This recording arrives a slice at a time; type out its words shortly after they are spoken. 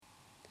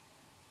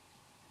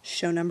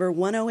show number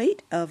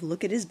 108 of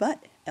Look at His Butt,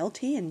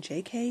 LT and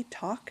JK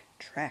Talk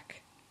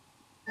Trek.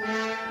 The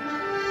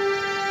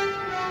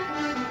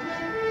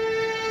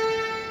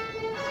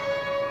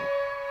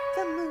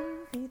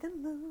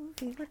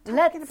movie,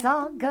 Let's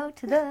all go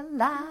to the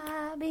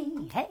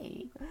lobby.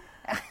 Hey.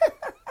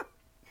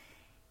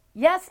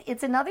 Yes,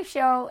 it's another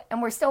show,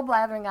 and we're still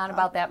blathering on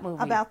about that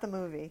movie. About the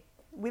movie.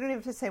 We don't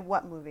even have to say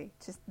what movie,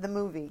 just the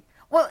movie.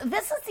 Well,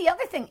 this is the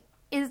other thing,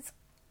 is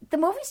the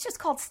movie's just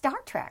called Star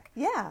Trek.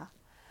 Yeah.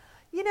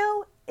 You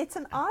know, it's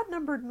an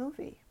odd-numbered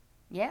movie.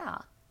 Yeah.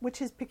 Which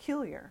is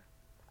peculiar.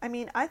 I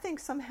mean, I think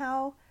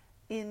somehow,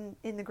 in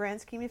the grand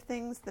scheme of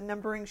things, the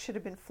numbering should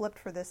have been flipped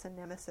for this and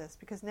Nemesis,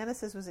 because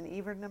Nemesis was an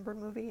even-numbered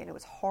movie, and it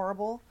was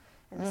horrible,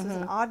 and this is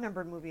an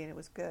odd-numbered movie, and it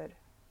was good.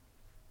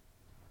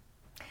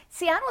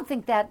 See, I don't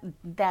think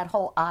that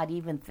whole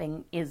odd-even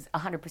thing is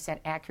 100%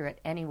 accurate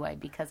anyway,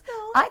 because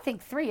No. I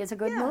think 3 is a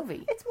good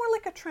movie. It's more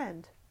like a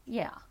trend.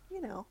 Yeah.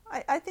 You know,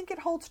 I think it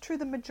holds true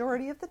the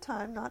majority of the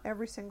time, not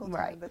every single time,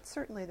 Right. but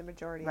certainly the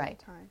majority Right. of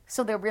the time.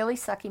 So the really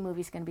sucky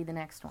movie's going to be the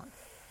next one.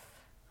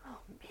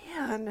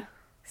 Man.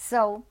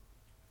 So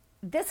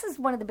this is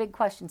one of the big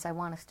questions I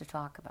want us to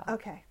talk about.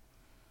 Okay.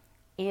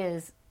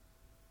 Is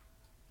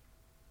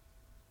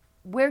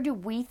where do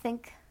we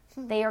think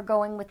they are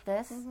going with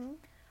this?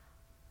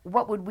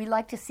 What would we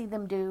like to see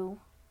them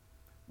do?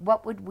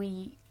 What would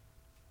we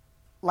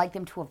like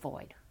them to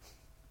avoid?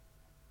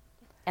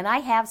 And I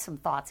have some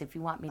thoughts if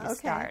you want me to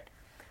start.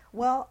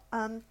 Well,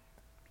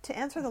 to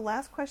answer the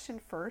last question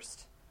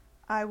first,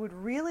 I would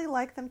really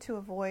like them to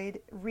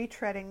avoid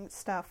retreading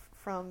stuff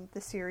from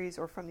the series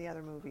or from the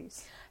other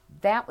movies.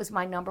 That was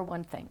my number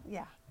one thing.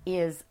 Yeah.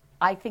 Is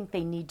I think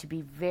they need to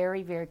be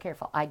very, very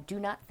careful. I do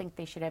not think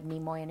they should have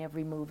Nimoy in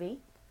every movie.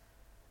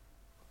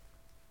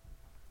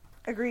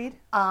 Agreed.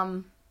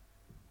 I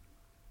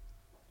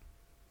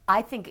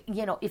think,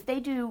 if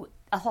they do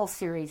a whole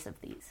series of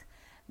these,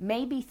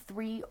 maybe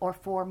 3 or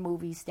 4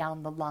 movies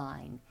down the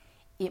line,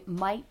 it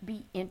might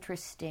be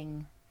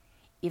interesting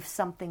if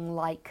something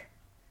like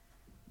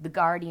The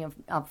Guardian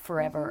of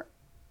Forever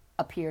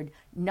appeared,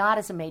 not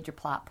as a major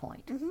plot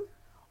point,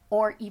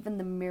 or even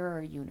the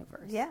Mirror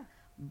Universe. Yeah.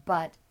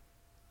 But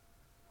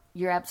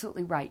you're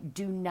absolutely right.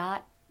 Do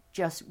not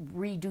just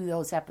redo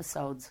those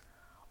episodes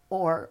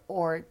or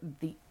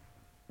the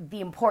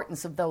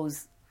importance of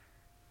those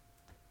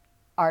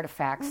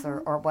artifacts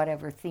or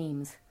whatever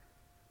themes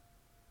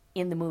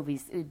in the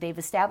movies. They've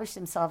established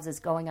themselves as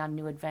going on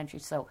new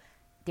adventures, so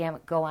damn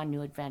it, go on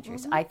new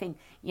adventures. I think,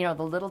 the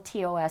little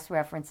TOS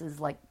references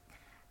like,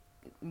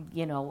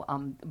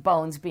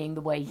 Bones being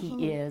the way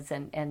he is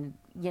and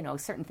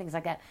certain things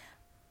like that,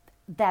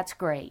 that's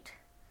great.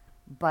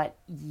 But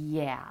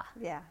yeah.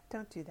 Yeah,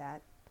 don't do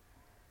that,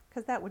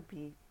 because that would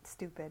be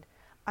stupid.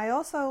 I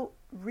also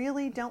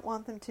really don't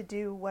want them to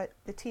do what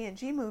the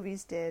TNG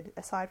movies did,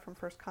 aside from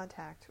First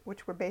Contact,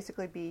 which would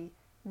basically be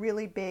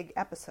really big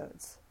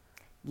episodes.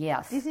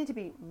 Yes. These need to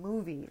be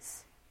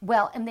movies.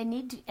 Well, and they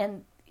need to,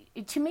 and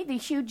to me, the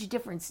huge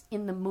difference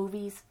in the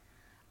movies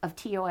of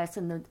TOS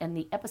and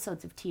the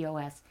episodes of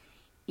TOS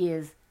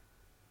is,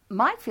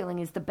 my feeling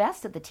is the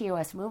best of the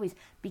TOS movies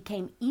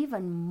became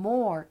even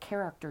more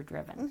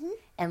character-driven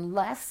and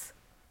less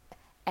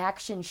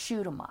action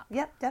shoot 'em up.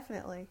 Yep,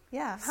 definitely.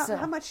 Yeah.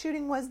 How much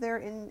shooting was there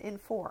in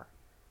 4?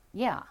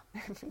 Yeah.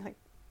 Like,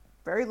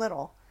 very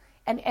little.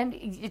 And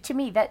to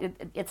me, that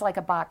it's like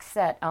a box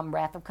set.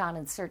 Wrath of Khan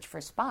and Search for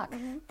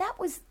Spock. That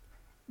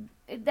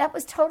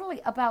was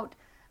totally about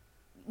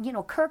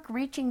Kirk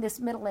reaching this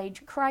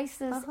middle-age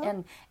crisis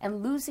and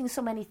losing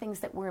so many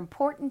things that were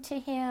important to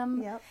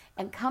him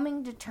and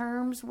coming to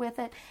terms with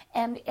it.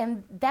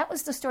 And that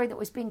was the story that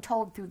was being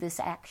told through this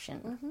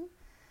action.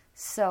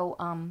 So,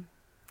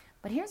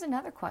 but here's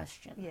another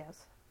question.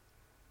 Yes.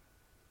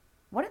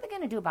 What are they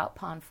going to do about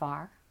Pon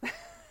farr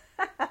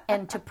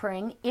and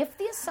T'Pring if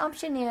the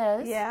assumption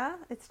is Yeah,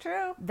 it's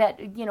true.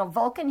 that,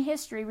 Vulcan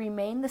history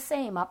remained the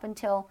same up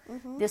until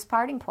this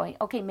parting point?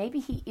 Okay, maybe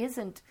he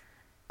isn't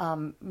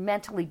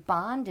mentally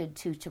bonded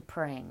to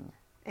T'Pring.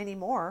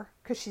 Anymore,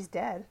 because she's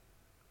dead.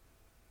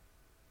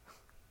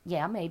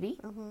 Yeah, maybe.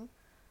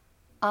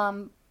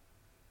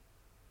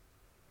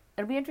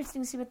 It'll be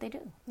interesting to see what they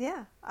do.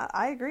 Yeah,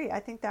 I agree. I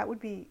think that would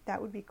be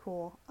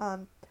cool.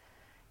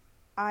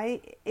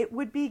 It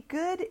would be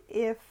good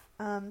if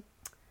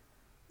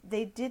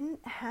they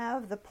didn't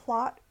have the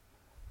plot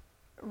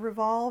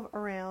revolve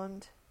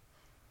around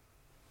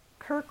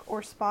Kirk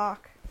or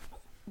Spock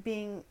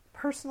being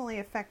personally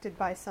affected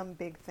by some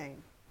big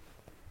thing.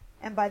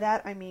 And by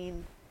that I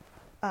mean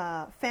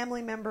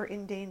family member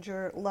in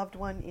danger, loved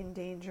one in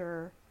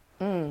danger,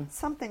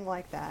 something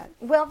like that.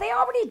 Well, they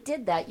already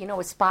did that,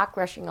 with Spock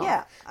rushing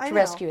off to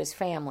rescue his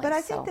family. But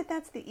I think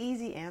that's the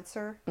easy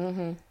answer.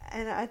 And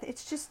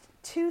it's just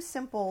too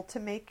simple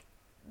to make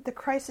the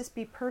crisis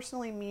be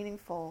personally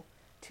meaningful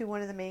to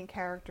one of the main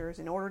characters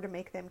in order to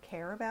make them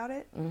care about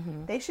it.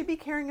 They should be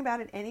caring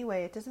about it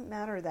anyway. It doesn't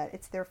matter that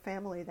it's their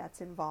family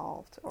that's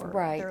involved or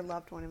their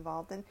loved one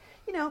involved. And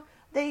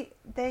they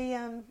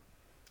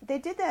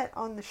did that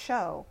on the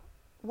show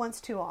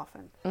once too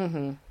often,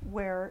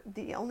 where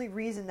the only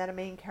reason that a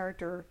main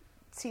character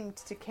seemed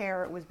to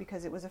care was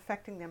because it was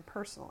affecting them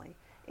personally.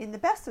 In the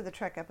best of the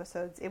Trek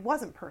episodes, it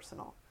wasn't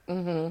personal.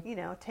 You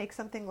know, take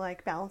something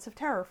like Balance of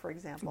Terror, for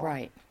example,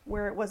 Right.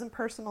 where it wasn't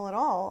personal at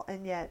all,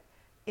 and yet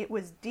it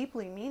was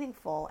deeply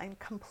meaningful and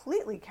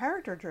completely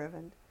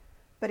character-driven,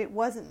 but it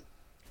wasn't,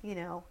 you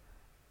know,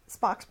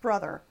 Spock's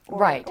brother or,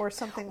 Right. or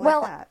something like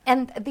Well, that.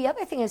 and the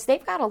other thing is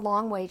they've got a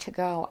long way to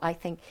go, I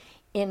think,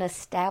 in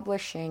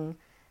establishing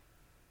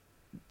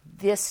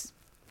this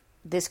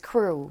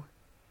crew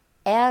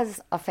as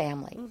a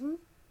family,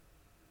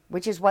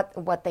 which is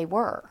what they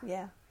were.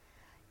 Yeah.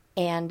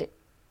 And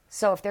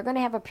so if they're going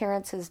to have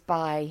appearances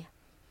by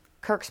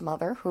Kirk's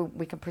mother, who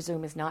we can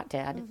presume is not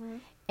dead,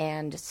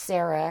 and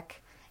Sarek,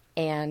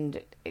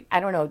 and I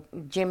don't know,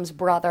 Jim's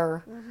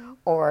brother,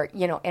 or,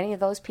 you know, any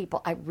of those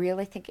people, I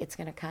really think it's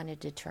going to kind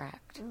of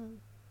detract.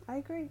 I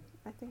agree.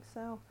 I think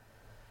so.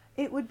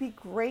 It would be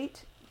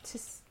great to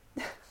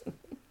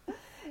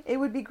it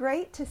would be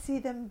great to see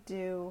them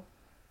do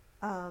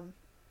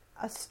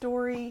a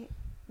story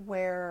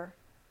where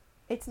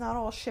it's not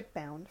all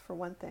shipbound, for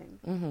one thing,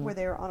 where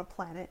they're on a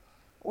planet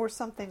or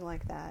something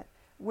like that,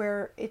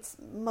 where it's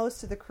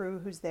most of the crew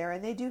who's there,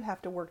 and they do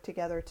have to work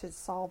together to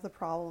solve the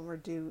problem or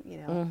do, you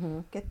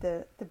know, get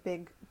the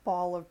big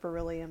ball of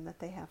beryllium that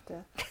they have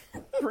to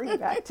bring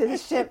back to the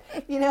ship,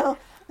 you know.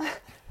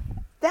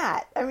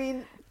 That, I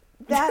mean,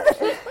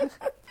 that,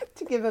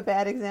 to give a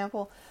bad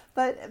example,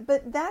 but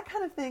that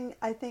kind of thing,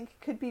 I think,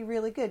 could be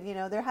really good. You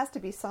know, there has to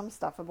be some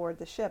stuff aboard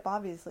the ship,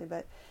 obviously,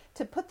 but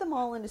to put them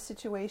all in a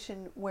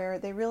situation where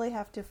they really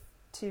have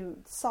to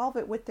solve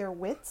it with their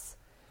wits,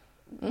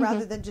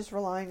 rather than just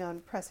relying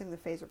on pressing the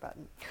phaser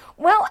button.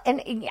 Well, and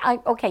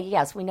okay,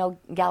 yes, we know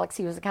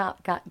Galaxy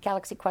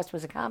Quest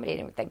was a comedy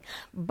and everything,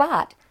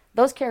 but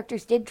those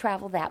characters did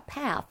travel that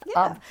path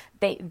of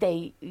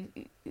they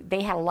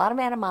had a lot of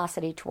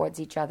animosity towards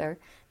each other.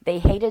 They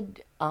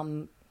hated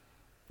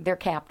their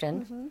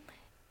captain,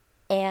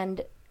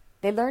 and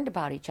they learned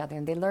about each other,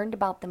 and they learned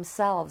about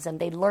themselves, and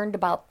they learned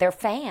about their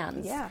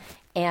fans. Yeah.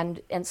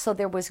 And so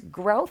there was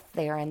growth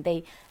there, and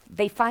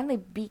they finally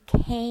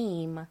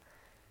became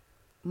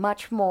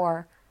much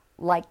more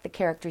like the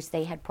characters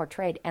they had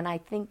portrayed. And I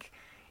think,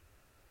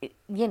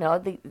 you know,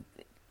 the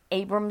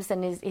Abrams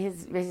and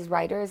his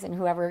writers and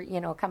whoever,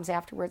 you know, comes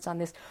afterwards on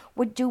this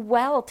would do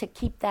well to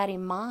keep that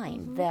in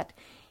mind, that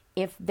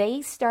if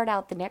they start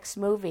out the next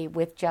movie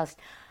with just,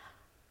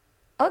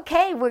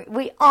 okay,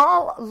 we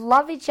all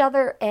love each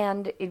other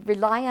and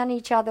rely on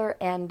each other,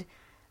 and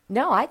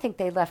no, I think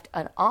they left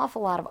an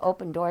awful lot of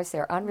open doors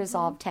there,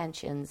 unresolved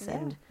tensions.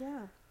 And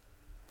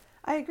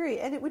I agree.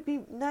 And it would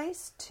be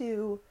nice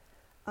to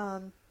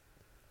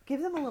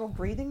give them a little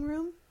breathing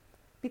room,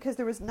 because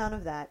there was none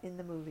of that in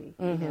the movie.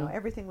 You know,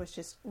 everything was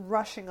just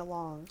rushing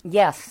along.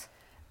 Yes.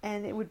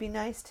 And it would be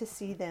nice to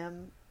see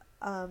them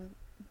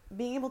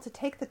being able to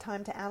take the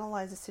time to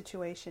analyze a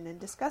situation and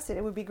discuss it.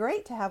 It would be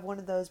great to have one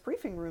of those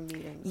briefing room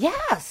meetings.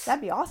 Yes.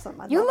 That'd be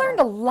awesome. You learned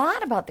a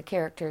lot about the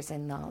characters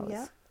in those.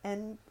 Yeah.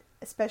 And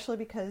especially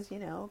because, you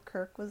know,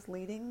 Kirk was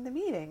leading the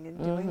meeting and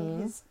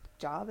doing his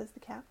job as the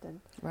captain.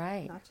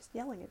 Right. Not just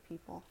yelling at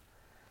people.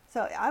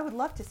 So I would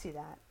love to see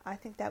that. I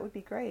think that would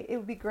be great. It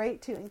would be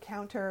great to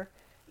encounter,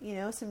 you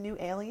know, some new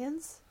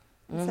aliens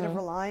instead of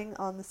relying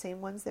on the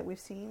same ones that we've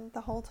seen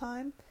the whole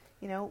time.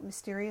 You know,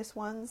 mysterious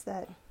ones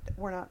that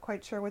we're not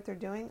quite sure what they're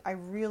doing. I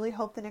really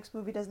hope the next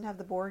movie doesn't have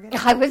the Borg in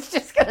it. I was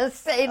just going to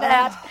say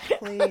that. Oh,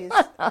 please.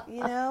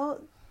 You know,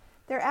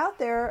 they're out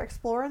there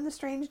exploring the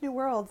strange new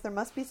worlds. There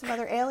must be some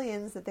other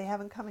aliens that they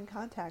haven't come in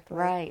contact with.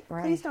 Right.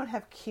 Please don't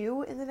have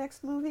Q in the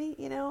next movie,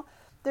 you know.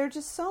 There are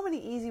just so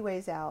many easy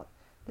ways out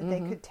that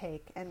they could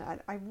take, and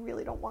I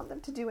really don't want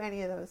them to do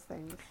any of those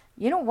things.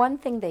 You know, one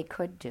thing they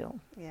could do,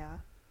 Yeah.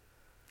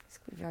 this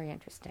could be very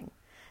interesting,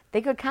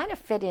 they could kind of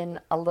fit in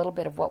a little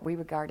bit of what we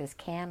regard as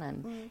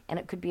canon, and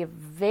it could be a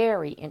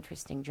very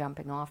interesting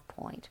jumping off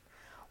point,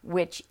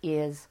 which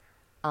is,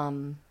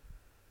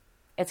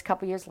 it's a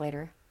couple years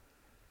later,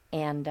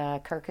 and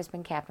Kirk has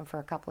been captain for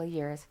a couple of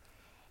years,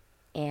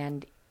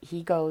 and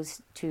he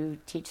goes to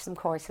teach some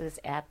courses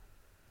at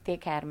the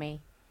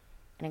academy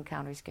and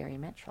encounters Gary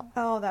Mitchell.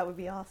 Oh, that would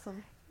be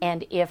awesome.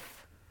 And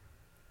if,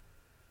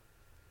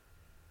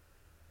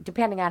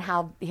 depending on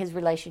how his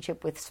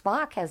relationship with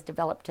Spock has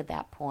developed to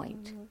that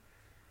point,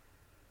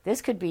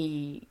 this could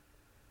be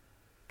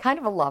kind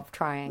of a love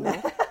triangle.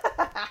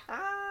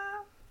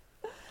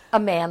 A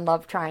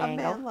man-love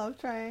triangle. A man-love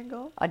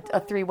triangle. A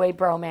three-way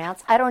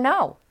bromance. I don't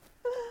know.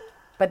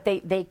 But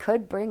they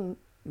could bring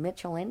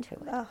Mitchell into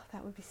it. Oh,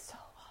 that would be so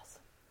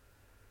awesome.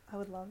 I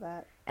would love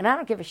that. And I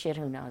don't give a shit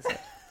who knows it.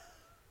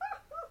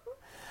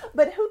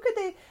 But who could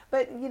they...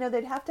 But, you know,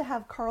 they'd have to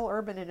have Carl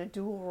Urban in a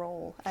dual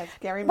role as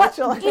Gary Well,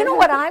 Mitchell. you know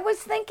what I was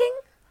thinking?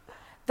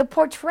 The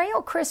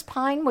portrayal Chris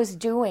Pine was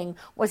doing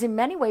was in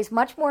many ways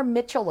much more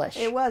Mitchellish.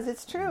 It was,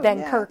 it's true. Than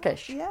yeah.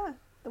 Kirkish. Yeah.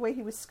 The way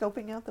he was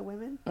scoping out the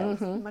women, that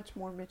was much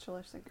more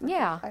Mitchellish than Kirkish.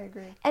 Yeah. I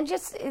agree. And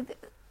just,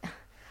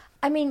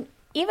 I mean,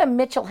 even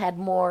Mitchell had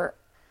more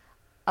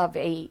of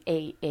a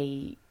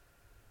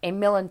a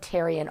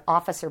military, an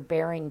officer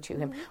bearing to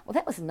him. Well,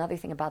 that was another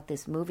thing about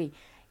this movie.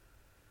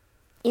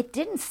 It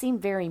didn't seem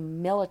very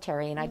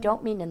military, and I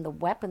don't mean in the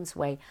weapons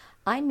way.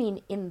 I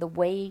mean in the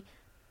way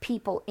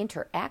people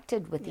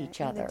interacted with each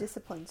other. In a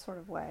disciplined sort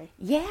of way.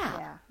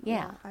 Yeah.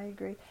 I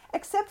agree.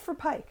 Except for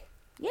Pike,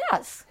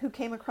 Yes. who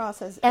came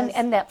across as...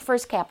 And that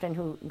first captain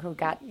who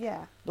got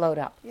blowed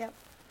up. Yep.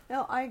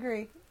 No, I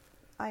agree.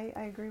 I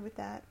agree with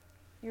that.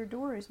 Your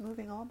door is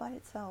moving all by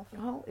itself.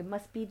 Oh, it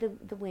must be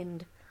the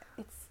wind.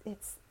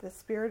 It's the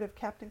spirit of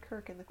Captain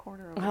Kirk in the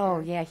corner over Oh,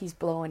 there. yeah, he's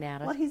blowing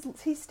at it. Well,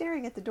 he's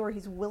staring at the door.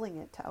 He's willing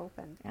it to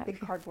open. Big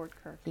cardboard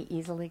Kirk. He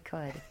easily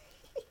could.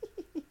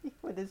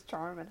 With his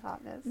charm and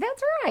hotness.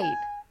 That's right.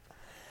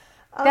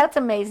 That's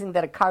amazing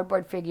that a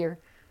cardboard figure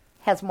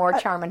has more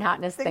charm and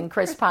hotness than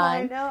Chris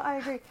Pine. No, I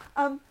agree.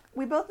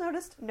 We both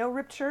noticed no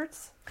ripped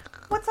shirts.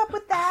 What's up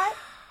with that?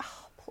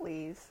 Oh,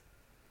 please.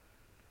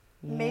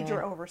 Yeah.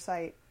 Major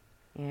oversight.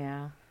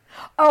 Yeah.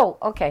 Oh,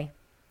 okay.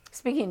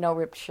 Speaking of no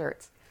ripped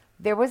shirts,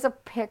 there was a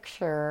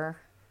picture,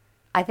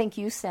 I think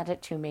you sent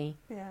it to me,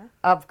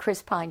 of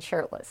Chris Pine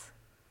shirtless.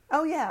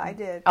 Oh, yeah, I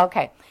did.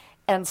 Okay.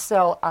 And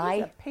so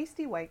He's a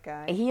pasty white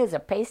guy. He is a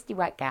pasty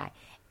white guy.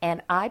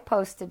 And I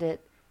posted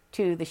it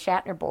to the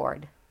Shatner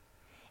board.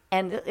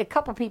 And a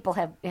couple people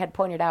had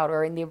pointed out,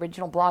 or in the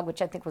original blog,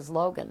 which I think was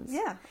Logan's.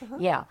 Yeah.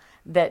 Yeah,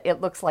 that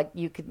it looks like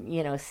you could,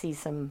 see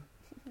some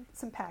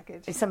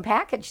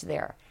package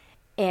there.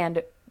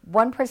 And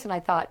one person I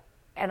thought,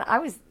 and I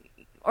was,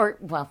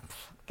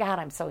 God,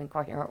 I'm so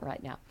incoherent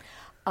right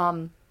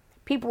now.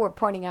 People were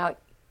pointing out,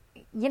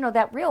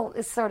 that real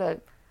is sort of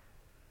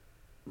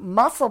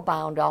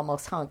muscle-bound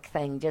almost hunk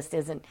thing just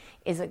isn't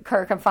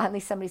Kirk. And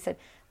finally somebody said,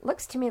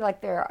 looks to me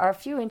like there are a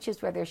few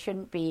inches where there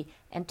shouldn't be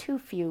and too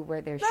few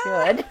where there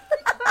should.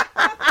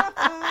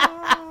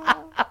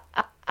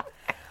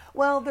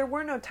 Well, there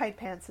were no tight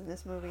pants in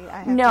this movie, I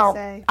have to say.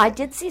 No, I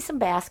did see some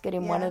basket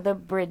in one of the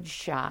bridge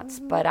shots,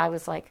 but I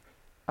was like,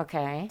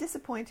 okay.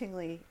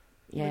 Disappointingly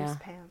loose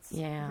pants,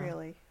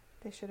 really.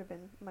 They should have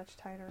been much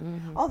tighter.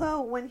 Mm-hmm.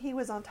 Although, when he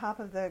was on top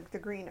of the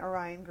green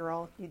Orion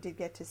girl, you did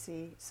get to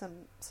see some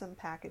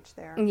package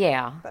there.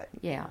 Yeah, but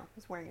he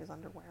was wearing his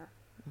underwear.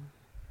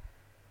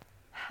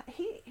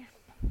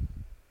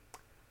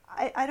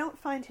 I don't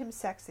find him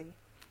sexy.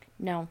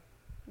 No.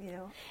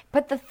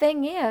 But the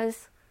thing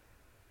is,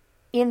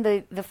 in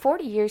the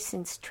 40 years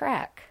since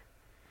Trek,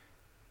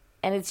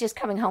 and it's just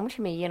coming home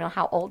to me,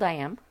 how old I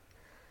am,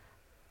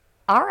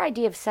 our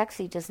idea of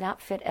sexy does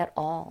not fit at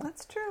all.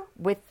 That's true.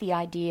 With the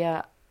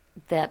idea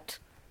that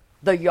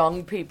the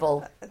young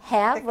people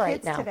have the right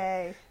kids now.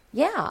 Today.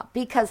 Yeah,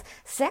 because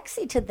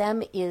sexy to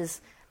them is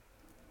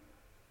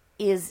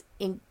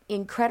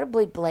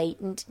incredibly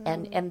blatant,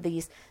 and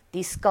these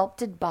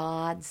sculpted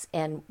bods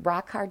and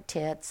rock hard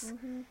tits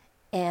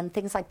and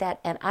things like that.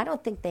 And I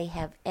don't think they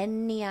have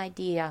any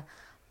idea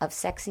of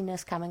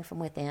sexiness coming from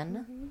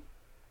within.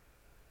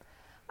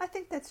 I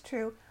think that's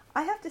true.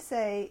 I have to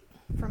say,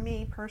 for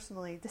me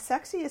personally, the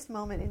sexiest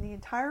moment in the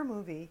entire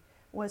movie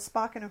was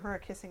Spock and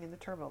Uhura kissing in the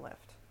turbo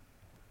lift.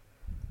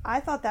 I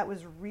thought that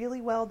was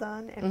really well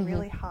done and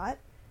really hot,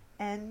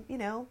 and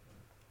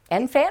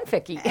and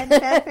fanficky. And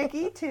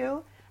fanficky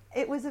too.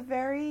 It was a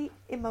very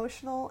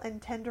emotional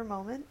and tender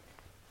moment.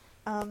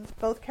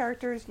 Both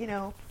characters,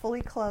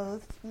 fully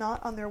clothed,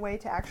 not on their way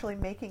to actually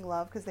making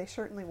love, because they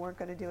certainly weren't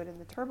going to do it in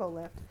the turbo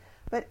lift.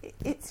 But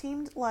it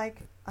seemed like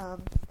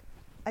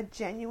a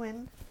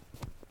genuine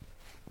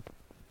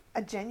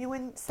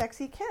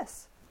sexy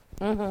kiss.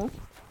 Mm-hmm.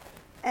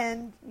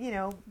 And,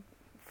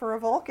 for a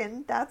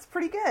Vulcan, that's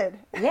pretty good.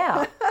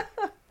 Yeah.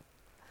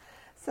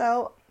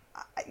 So,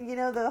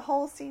 the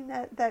whole scene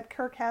that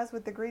Kirk has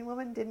with the green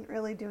woman didn't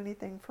really do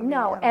anything for me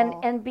No, at all.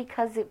 and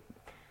because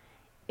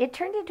it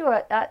turned into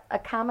a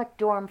comic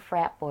dorm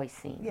frat boy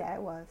scene. Yeah,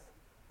 it was.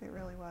 It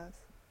really was.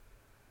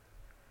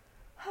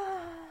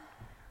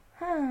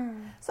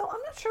 So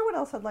I'm not sure what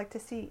else I'd like to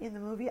see in the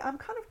movie. I'm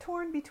kind of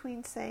torn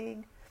between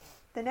saying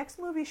the next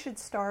movie should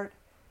start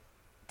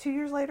 2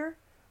 years later,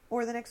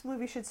 or the next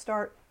movie should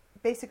start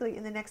basically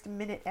in the next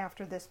minute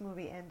after this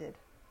movie ended.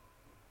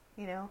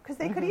 Because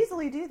they could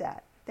easily do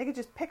that. They could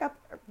just pick up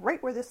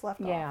right where this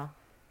left off.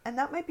 And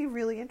that might be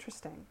really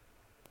interesting.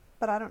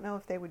 But I don't know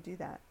if they would do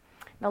that.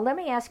 Now, let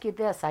me ask you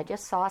this. I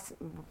just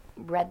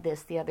read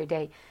this the other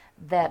day,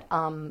 that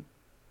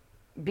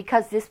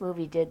because this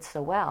movie did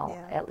so well,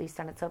 at least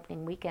on its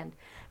opening weekend,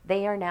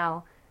 they are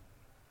now,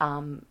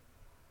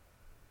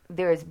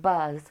 there is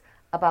buzz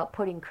about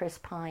putting Chris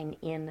Pine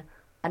in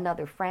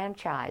another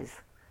franchise.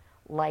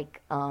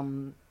 Like,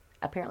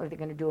 apparently they're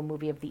going to do a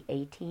movie of the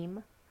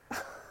A-Team.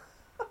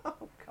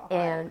 Oh,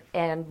 God.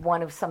 And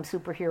one of some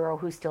superhero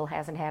who still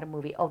hasn't had a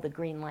movie. Oh, the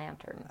Green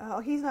Lantern. Oh,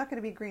 he's not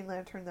going to be Green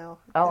Lantern, though.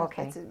 Oh,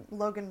 okay.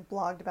 Logan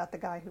blogged about the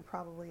guy who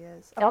probably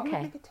is. Okay. He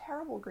would make a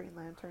terrible Green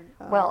Lantern.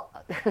 Well,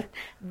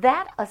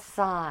 that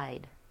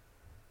aside,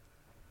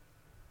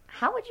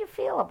 how would you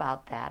feel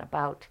about that?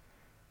 About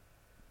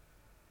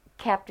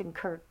Captain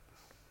Kirk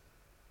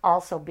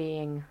also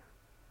being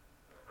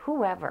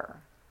whoever?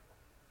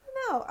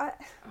 know.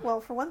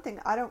 Well, for one thing,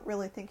 I don't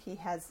really think he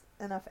has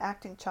enough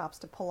acting chops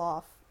to pull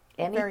off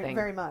Anything.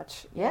 very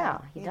much. Yeah,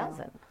 he you know.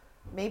 doesn't.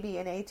 Maybe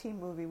an A-Team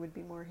movie would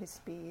be more his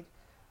speed.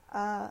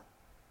 I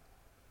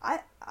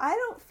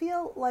don't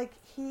feel like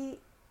he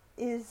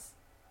is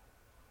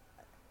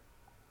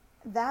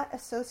that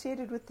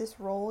associated with this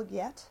role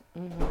yet.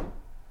 Mm-hmm.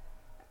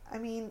 I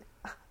mean,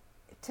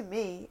 to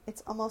me,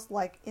 it's almost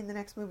like in the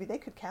next movie they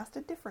could cast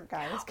a different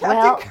guy as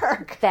Captain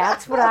Kirk.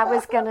 That's what I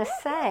was going to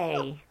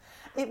say.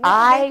 It wouldn't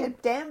make a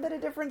damn bit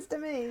of difference to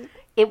me.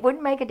 It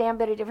wouldn't make a damn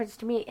bit of difference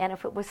to me. And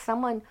if it was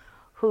someone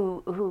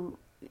who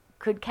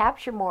could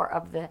capture more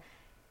of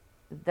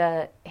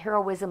the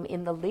heroism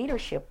in the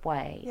leadership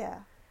way, Yeah.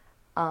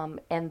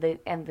 and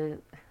the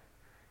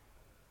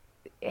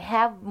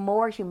have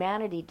more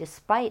humanity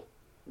despite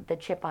the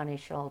chip on his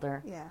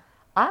shoulder, Yeah.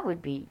 I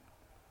would be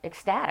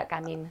ecstatic.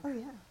 I mean, Oh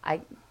yeah.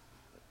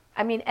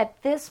 I mean,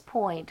 at this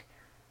point,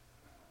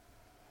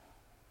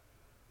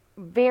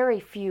 very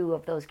few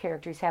of those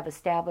characters have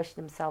established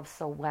themselves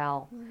so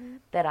well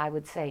that I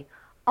would say,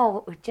 oh,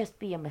 it would just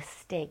be a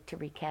mistake to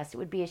recast. It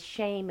would be a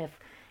shame if,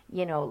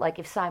 you know, like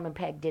if Simon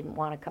Pegg didn't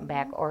want to come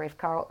back or if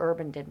Carl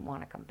Urban didn't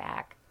want to come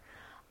back.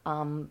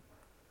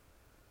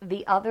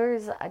 The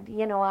others,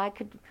 you know, I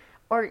could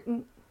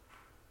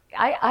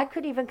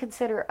even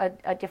consider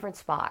a different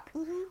Spock,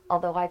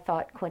 although I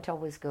thought Quinto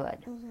was good.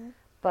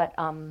 But,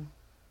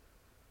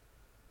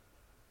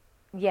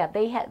 yeah,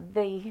 they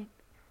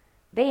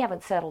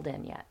haven't settled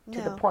in yet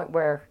to the No. point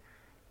where,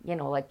 you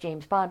know, like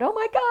James Bond, oh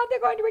my God, they're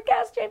going to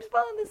recast James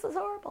Bond, this is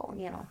horrible,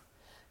 you know.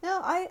 No,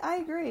 I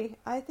agree.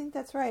 I think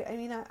that's right. I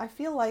mean, I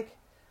feel like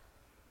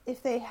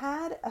if they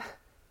had a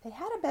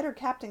better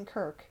Captain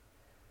Kirk.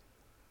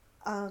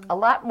 A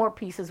lot more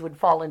pieces would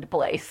fall into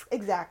place.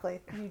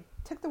 Exactly. You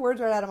took the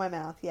words right out of my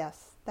mouth.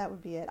 Yes, that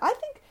would be it. I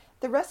think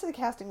the rest of the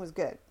casting was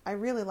good. I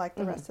really liked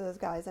the rest of those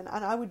guys, and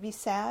I would be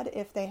sad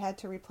if they had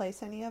to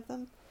replace any of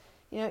them.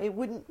 You know, it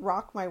wouldn't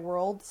rock my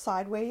world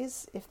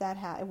sideways if that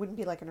it wouldn't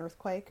be like an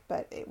earthquake,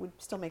 but it would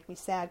still make me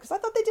sad because I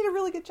thought they did a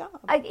really good job.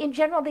 In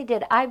general, they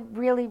did. I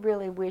really,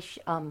 really wish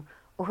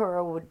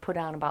Uhura would put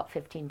on about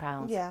 15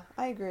 pounds. Yeah,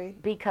 I agree.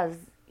 Because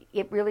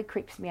it really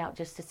creeps me out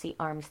just to see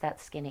arms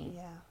that skinny.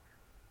 Yeah.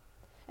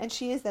 And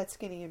she is that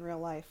skinny in real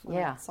life. When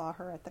Yeah. I saw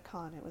her at the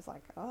con, it was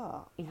like,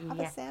 oh, have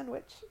Yeah. a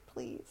sandwich,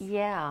 please.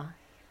 Yeah.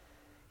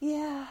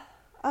 Yeah.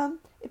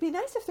 It'd be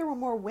nice if there were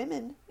more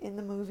women in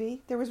the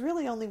movie. There was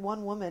really only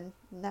one woman,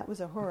 and that was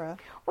Uhura.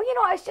 Well, you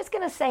know, I was just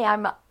going to say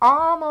I'm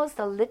almost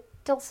a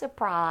little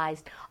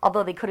surprised,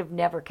 although they could have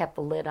never kept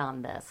the lid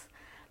on this,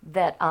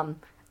 that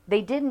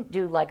they didn't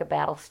do like a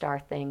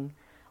Battlestar thing,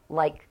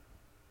 like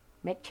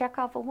make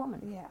Chekhov a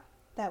woman. Yeah,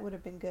 that would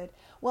have been good.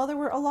 Well, there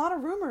were a lot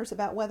of rumors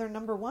about whether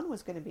number one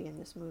was going to be in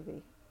this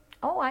movie.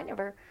 Oh, I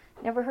never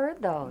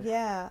heard those.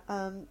 Yeah,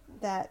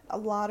 that a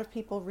lot of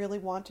people really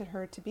wanted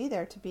her to be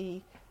there to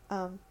be,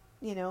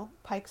 you know,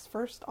 Pike's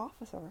first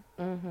officer.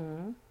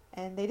 Mm-hmm.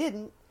 And they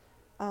didn't,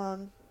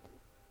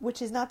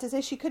 which is not to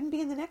say she couldn't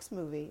be in the next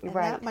movie. And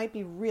Right. that might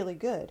be really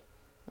good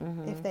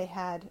if they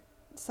had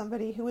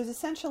somebody who was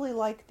essentially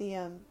like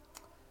the,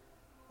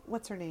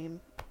 what's her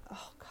name?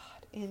 Oh,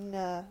 God, in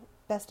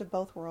Best of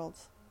Both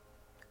Worlds.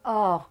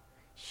 Oh,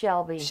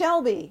 Shelby.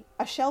 Shelby,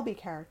 a Shelby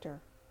character.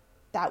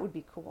 That would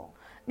be cool.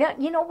 Now,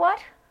 you know what?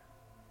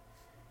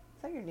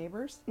 Is that your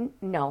neighbors?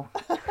 No.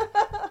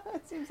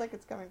 It seems like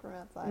it's coming from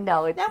outside.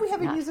 No, it's now we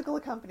have not. a musical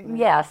accompaniment.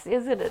 Yes,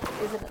 isn't it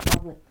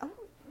lovely? Oh,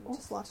 you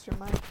just lost your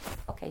mic.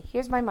 Okay,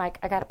 here's my mic.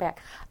 I got it back.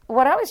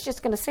 What I was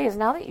just going to say is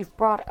now that you've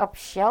brought up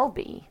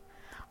Shelby,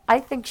 I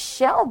think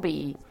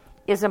Shelby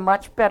is a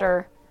much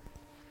better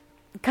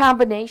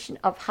combination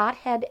of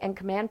hothead and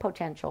command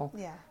potential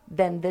Yeah.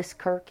 than this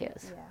Kirk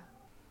is. Yeah.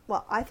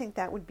 Well, I think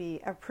that would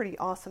be a pretty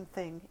awesome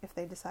thing if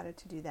they decided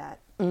to do that.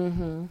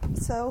 Mm-hmm.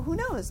 So who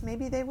knows?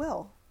 Maybe they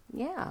will.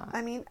 Yeah.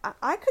 I mean,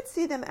 I could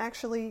see them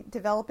actually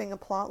developing a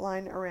plot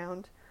line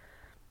around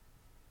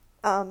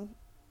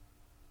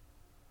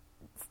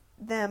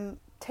them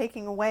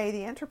taking away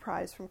the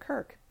Enterprise from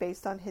Kirk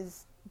based on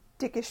his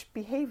dickish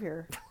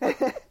behavior,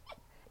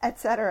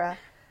 etc.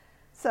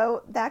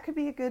 So that could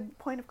be a good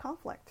point of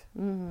conflict.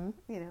 Mm-hmm.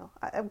 You know,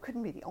 it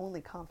couldn't be the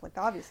only conflict,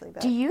 obviously.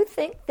 But Do you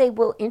think they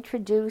will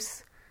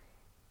introduce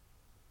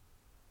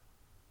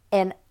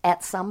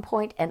at some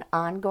point an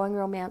ongoing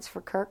romance for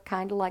Kirk,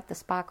 kind of like the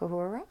Spock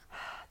Uhura?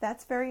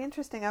 That's very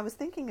interesting. I was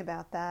thinking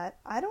about that.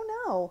 I don't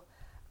know.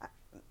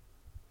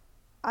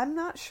 I'm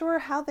not sure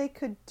how they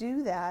could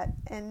do that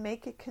and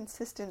make it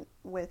consistent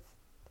with,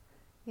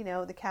 you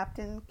know, the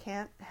captain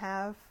can't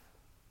have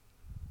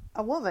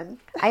a woman.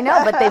 I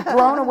know, but they've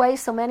blown away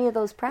so many of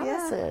those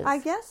premises. Yeah, I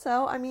guess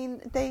so. I mean,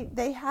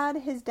 they had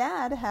his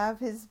dad have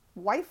his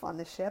wife on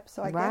the ship,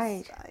 so I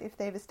Right. guess if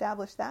they've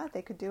established that,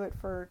 they could do it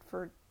for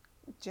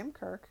Jim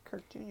Kirk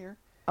Jr.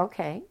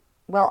 Okay.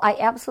 Well, I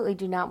absolutely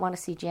do not want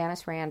to see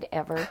Janice Rand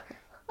ever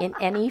in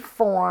any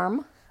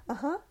form.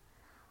 Uh-huh.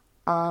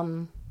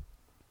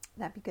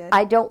 That'd be good.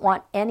 I don't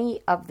want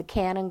any of the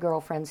canon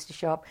girlfriends to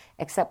show up,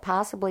 except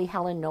possibly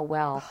Helen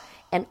Noel,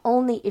 and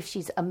only if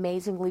she's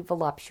amazingly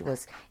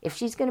voluptuous. If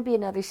she's going to be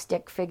another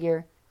stick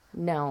figure,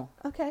 no.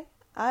 Okay.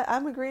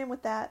 I'm agreeing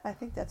with that. I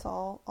think that's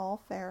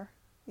all fair.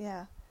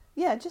 Yeah.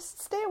 Yeah,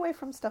 just stay away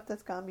from stuff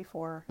that's gone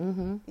before.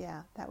 Mm-hmm.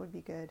 Yeah, that would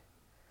be good.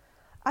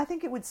 I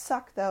think it would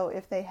suck, though,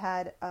 if they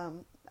had a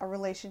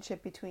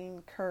relationship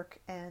between Kirk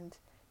and,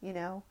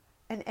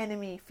 an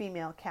enemy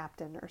female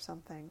captain or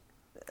something.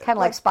 Kind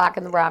of like Spock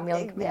and the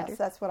Romulan commander. Yes,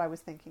 that's what I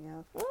was thinking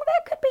of. Well,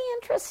 that could be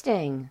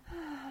interesting.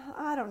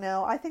 I don't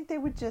know. I think they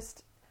would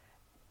just...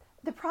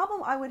 The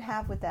problem I would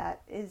have with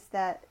that is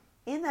that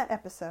in that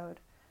episode,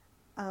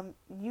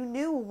 you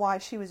knew why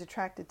she was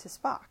attracted to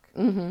Spock.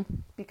 Mm-hmm.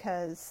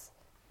 Because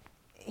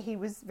he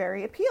was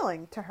very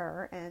appealing to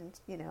her and,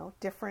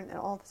 different and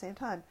all at the same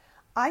time.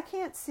 I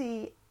can't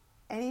see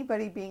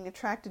anybody being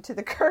attracted to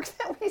the Kirk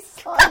that we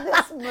saw in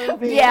this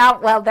movie. Yeah,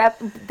 well,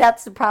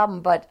 that's the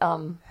problem, but...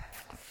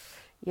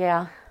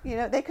 Yeah.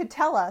 They could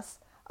tell us,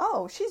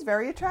 oh, she's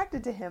very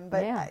attracted to him,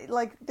 but yeah.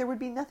 There would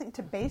be nothing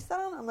to base that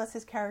on unless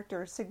his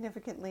character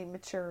significantly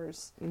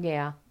matures.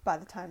 Yeah. By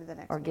the time of the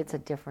next or gets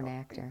movie. A different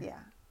actor. Yeah,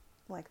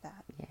 like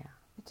that. Yeah.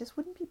 It just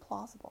wouldn't be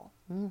plausible.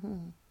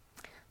 Mm-hmm.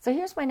 So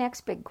here's my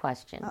next big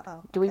question.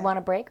 Uh-oh. Do we want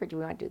to break or do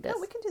we want to do this?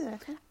 No, we can do the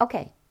next one.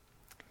 Okay.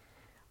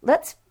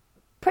 Let's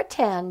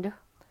pretend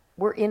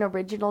we're in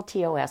original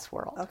TOS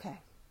world. Okay.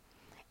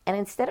 And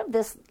instead of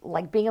this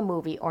like being a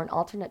movie or an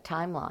alternate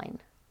timeline,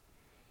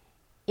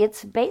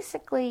 it's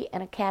basically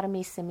an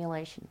Academy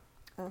simulation.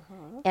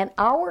 Uh-huh. And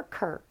our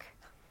Kirk,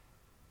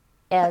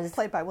 as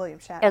played by William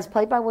Shatner. As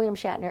played by William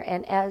Shatner,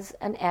 and as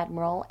an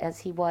admiral, as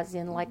he was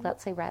in, like,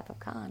 let's say, Wrath of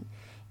Khan,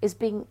 is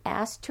being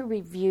asked to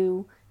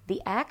review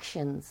the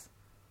actions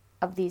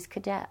of these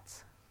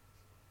cadets.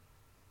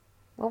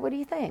 What would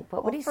you think?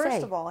 What would he say?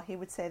 First of all, he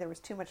would say there was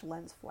too much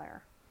lens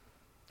flare.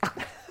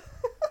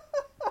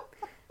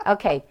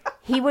 Okay,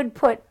 he would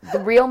put the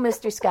real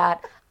Mr.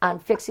 Scott on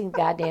fixing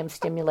goddamn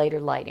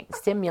simulator lighting.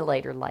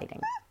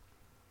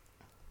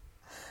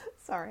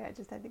 Sorry, I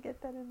just had to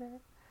get that in there.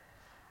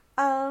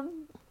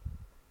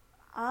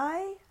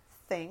 I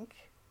think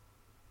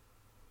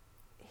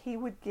he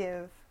would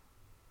give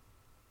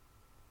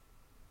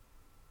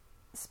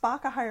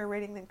Spock a higher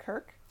rating than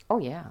Kirk. Oh,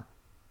 yeah.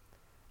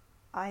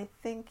 I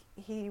think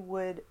he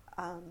would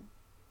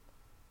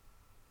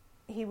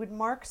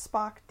mark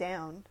Spock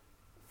down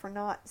for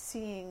not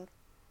seeing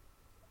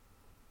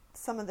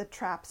some of the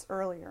traps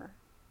earlier.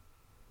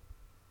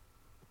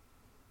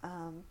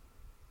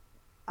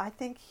 I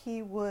think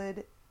he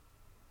would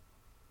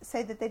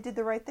say that they did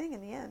the right thing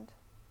in the end.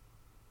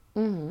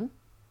 Mm-hmm.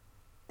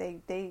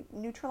 They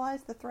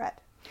neutralized the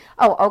threat.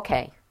 Oh,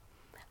 okay.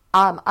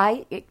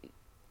 I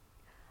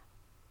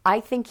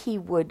think he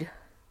would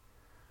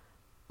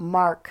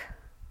mark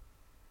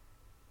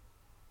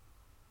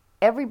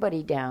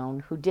everybody down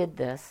who did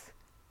this,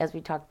 as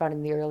we talked about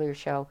in the earlier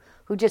show,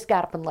 who just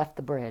got up and left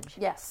the bridge.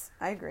 Yes,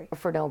 I agree.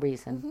 For no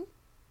reason.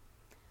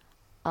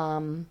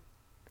 Mm-hmm.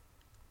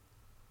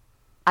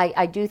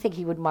 I do think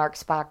he would mark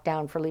Spock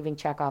down for leaving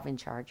Chekhov in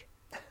charge.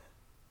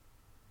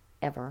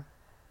 Ever.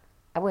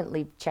 I wouldn't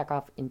leave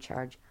Chekhov in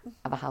charge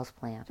of a house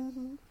plant.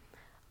 Mm-hmm.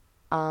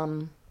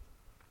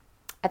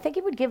 I think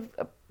he would give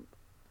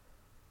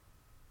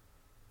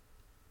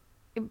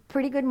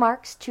pretty good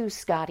marks to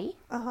Scotty.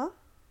 Uh-huh.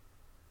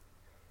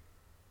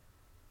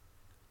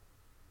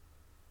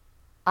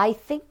 I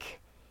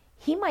think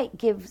he might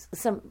give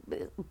some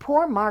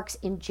poor marks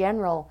in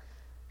general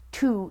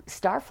to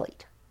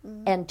Starfleet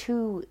and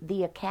to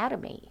the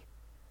Academy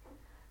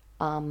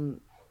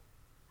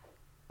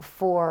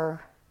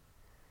for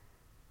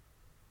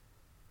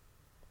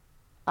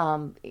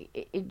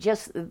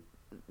just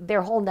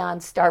their whole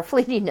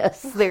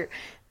non-Starfleetiness.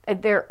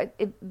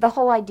 The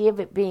whole idea of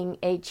it being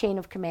a chain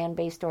of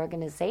command-based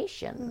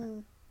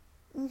organization.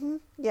 Mm-hmm.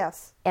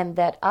 Yes. And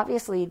that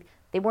obviously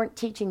they weren't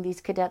teaching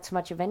these cadets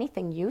much of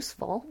anything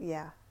useful.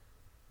 Yeah.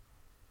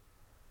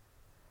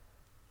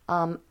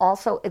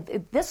 Also,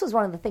 this was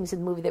one of the things in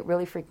the movie that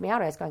really freaked me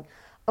out. I was going,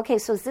 okay,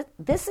 so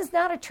this is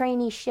not a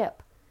trainee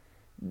ship.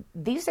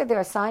 These are their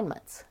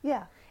assignments.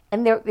 Yeah.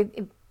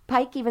 And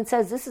Pike even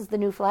says this is the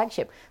new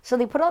flagship. So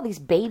they put all these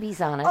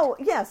babies on it. Oh,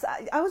 yes.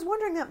 I was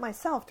wondering that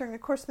myself during the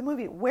course of the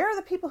movie. Where are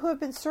the people who have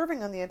been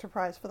serving on the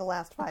Enterprise for the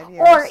last 5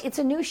 years? Or it's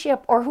a new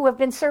ship, or who have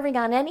been serving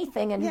on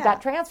anything and who Yeah.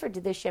 got transferred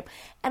to this ship.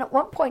 And at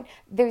one point,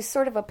 there's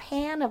sort of a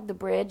pan of the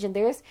bridge, and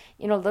there's,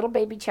 little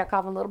baby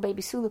Chekhov and little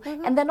baby Sulu.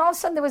 And then all of a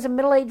sudden, there was a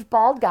middle-aged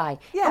bald guy.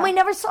 Yeah. And we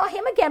never saw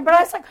him again. But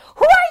I was like,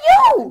 who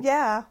are you?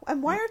 Yeah.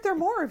 And why aren't there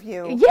more of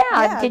you?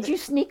 Yeah. Did you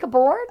sneak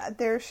aboard?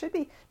 There should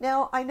be.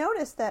 Now, I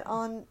noticed that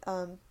on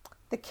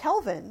the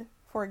Kelvin,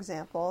 for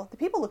example, the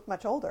people looked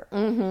much older.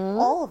 Mm-hmm.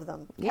 All of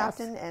them. Yes.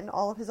 Captain and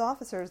all of his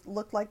officers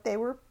looked like they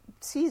were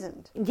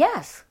seasoned.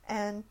 Yes.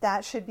 And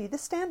that should be the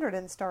standard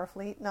in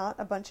Starfleet, not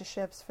a bunch of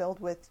ships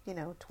filled with,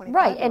 25-year-olds.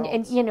 Right.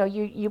 And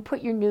you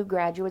put your new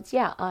graduates,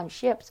 on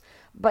ships,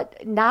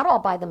 but not all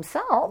by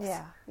themselves.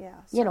 Yeah,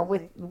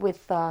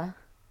 With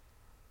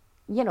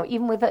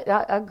even with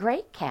a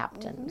great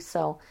captain.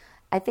 So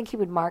I think he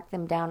would mark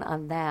them down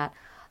on that.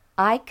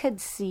 I could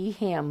see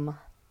him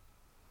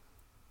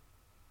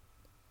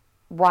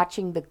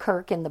watching the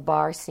Kirk in the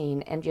bar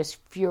scene and just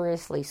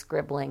furiously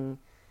scribbling,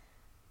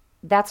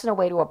 "That's no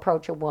way to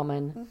approach a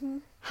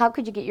woman. How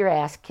could you get your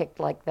ass kicked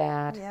like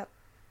that?" Yep.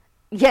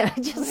 Yeah,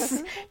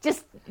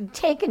 just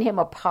taking him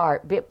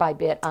apart bit by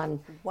bit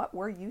on What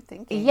were you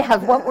thinking? Yeah,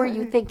 what were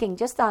you thinking?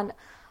 Just on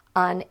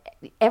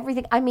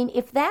everything. I mean,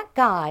 if that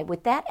guy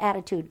with that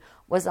attitude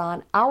was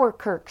on our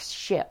Kirk's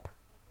ship,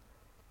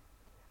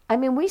 I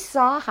mean, we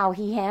saw how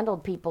he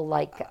handled people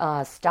like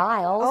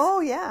Styles.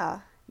 Oh, yeah.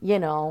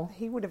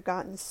 He would have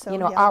gotten so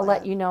I'll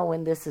let you know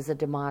when this is a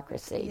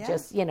democracy. Yeah.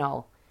 Just,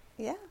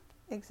 Yeah,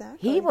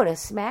 exactly. he would have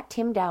smacked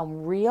him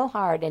down real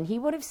hard, and he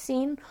would have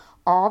seen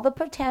all the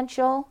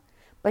potential,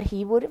 but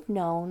he would have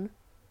known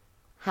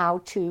how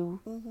to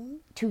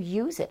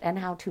use it and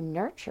how to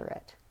nurture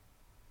it.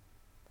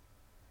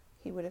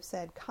 He would have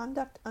said,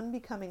 "Conduct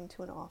unbecoming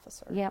to an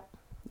officer." Yep.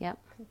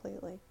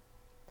 Completely.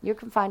 You're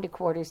confined to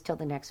quarters till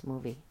the next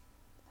movie.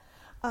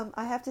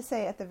 I have to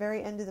say, at the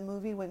very end of the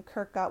movie, when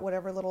Kirk got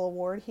whatever little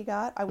award he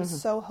got, I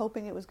was so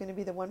hoping it was going to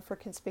be the one for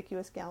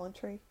conspicuous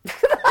gallantry.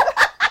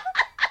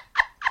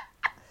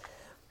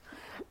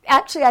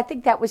 Actually, I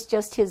think that was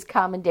just his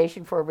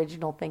commendation for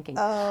original thinking.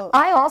 Oh.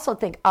 I also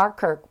think our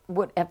Kirk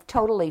would have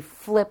totally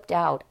flipped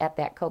out at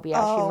that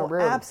Kobayashi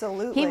Maru.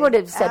 Absolutely. He would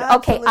have said,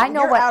 Absolutely. "Okay, I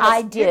know You're what out of- I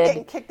You're did,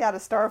 getting kicked out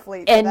of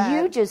Starfleet for and that."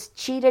 you just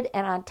cheated,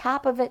 and on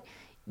top of it,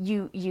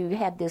 you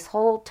had this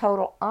whole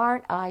total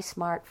aren't I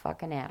smart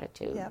fucking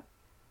attitude. Yep.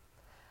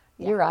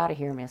 You're out of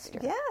here, mister."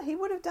 Yeah, he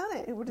would have done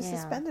it. It would have Yeah.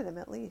 suspended him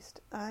at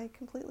least. I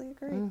completely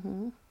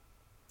agree.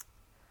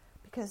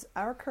 Because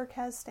our Kirk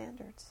has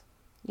standards.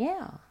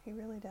 Yeah. He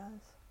really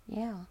does.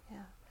 Yeah.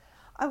 Yeah.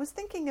 I was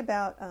thinking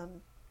about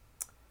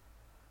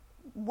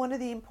one of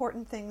the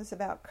important things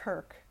about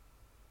Kirk,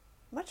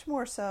 much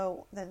more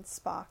so than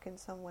Spock in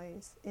some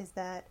ways, is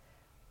that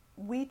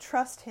we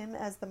trust him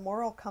as the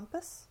moral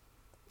compass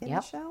in the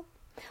Yep. show.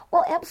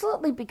 Well,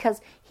 absolutely, because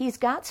he's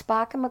got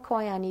Spock and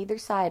McCoy on either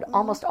side,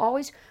 almost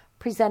always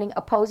presenting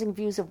opposing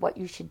views of what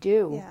you should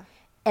do. Yeah.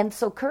 And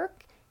so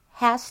Kirk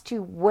has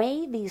to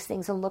weigh these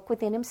things and look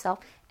within himself.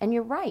 And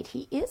you're right,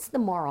 he is the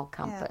moral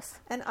compass.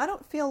 Yeah. And I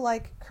don't feel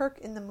like Kirk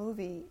in the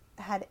movie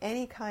had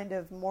any kind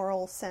of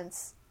moral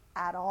sense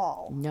at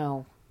all.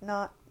 No.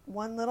 Not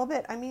one little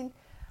bit. I mean,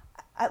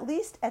 at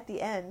least at the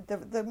end,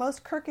 the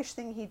most Kirkish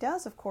thing he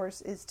does, of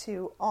course, is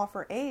to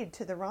offer aid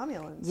to the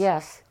Romulans.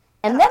 Yes.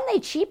 And then they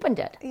cheapened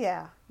it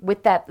Yeah.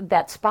 with that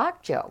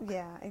Spock joke.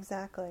 Yeah,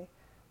 exactly.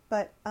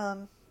 But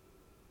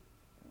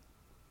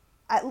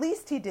at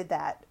least he did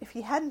that. If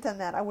he hadn't done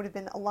that, I would have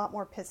been a lot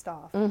more pissed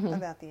off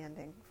about the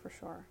ending, for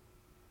sure.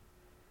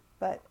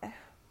 But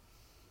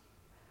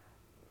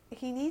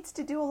he needs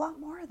to do a lot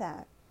more of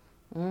that.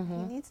 He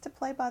needs to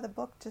play by the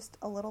book just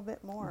a little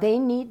bit more. They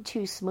need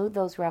to smooth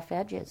those rough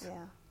edges.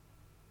 Yeah.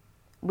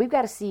 We've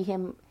got to see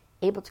him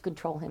able to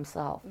control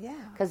himself. Yeah.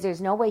 Because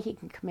there's no way he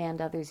can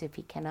command others if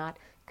he cannot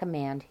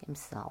command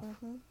himself.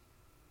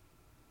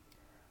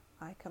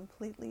 I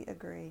completely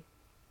agree.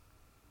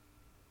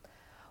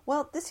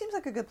 Well, this seems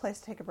like a good place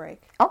to take a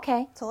break.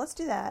 Okay. So let's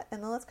do that,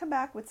 and then let's come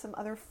back with some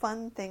other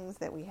fun things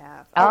that we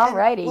have. All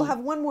righty. We'll have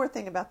one more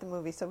thing about the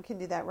movie, so we can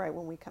do that right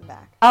when we come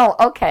back. Oh,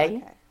 okay.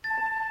 Okay.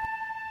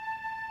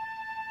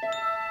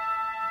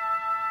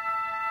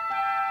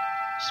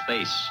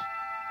 Space,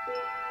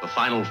 the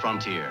final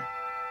frontier.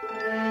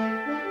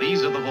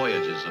 These are the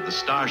voyages of the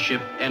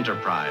Starship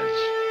Enterprise.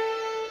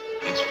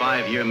 Its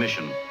 5-year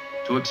mission,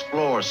 to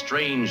explore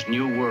strange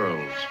new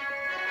worlds,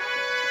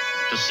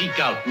 to seek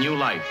out new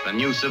life and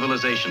new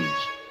civilizations,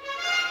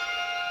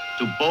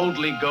 to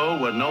boldly go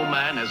where no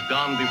man has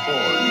gone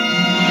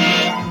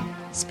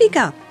before. Speak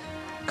up.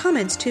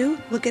 Comments to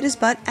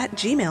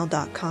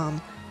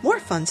lookathisbutt@gmail.com. More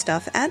fun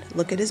stuff at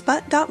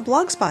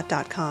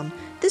lookathisbutt.blogspot.com.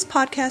 This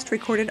podcast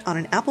recorded on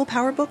an Apple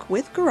PowerBook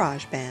with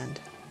GarageBand.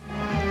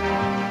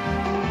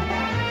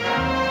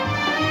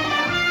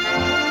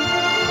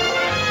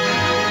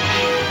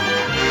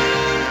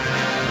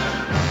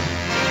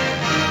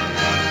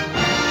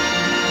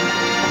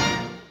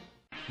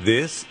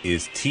 This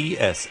is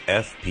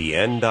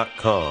TSFPN.com,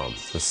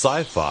 the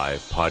Sci-Fi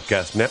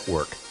Podcast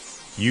Network.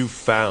 You've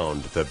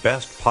found the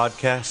best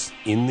podcasts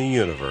in the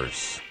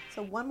universe.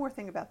 So one more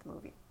thing about the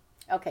movie.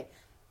 Okay.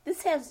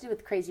 This has to do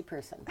with Crazy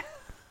Person.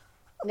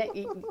 Now,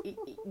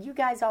 you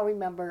guys all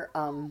remember,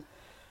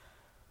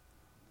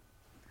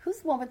 who's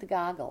the one with the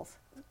goggles?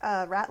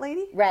 Rat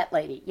Lady? Rat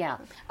Lady, yeah.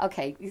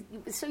 Okay,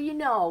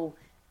 so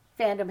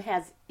fandom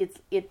has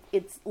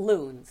its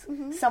loons.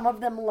 Some of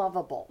them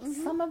lovable,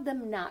 some of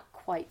them not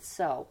quite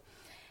so.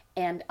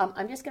 And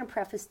I'm just going to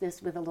preface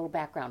this with a little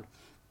background.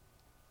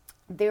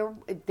 There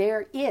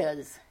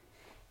is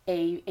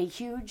a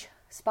huge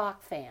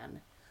Spock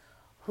fan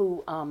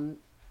who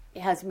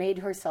has made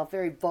herself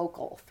very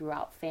vocal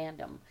throughout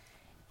fandom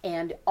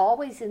and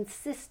always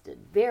insisted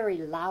very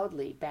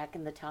loudly back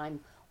in the time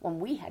when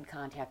we had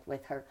contact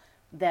with her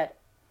that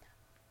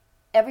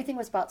everything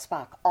was about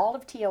Spock. All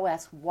of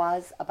TOS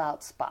was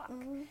about Spock.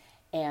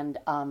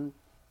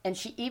 And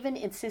she even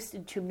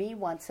insisted to me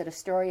once that a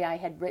story I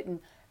had written,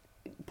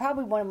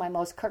 probably one of my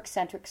most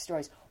Kirk-centric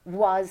stories,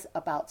 was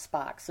about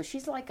Spock. So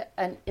she's like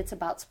an It's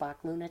About Spock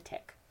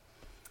lunatic.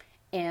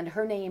 And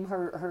her name,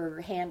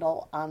 her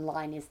handle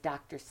online is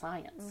Dr.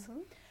 Science.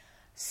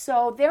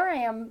 So there I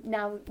am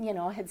now,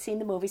 I had seen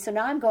the movie. So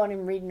now I'm going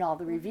and reading all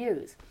the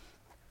reviews.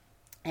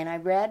 And I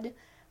read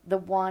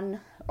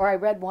one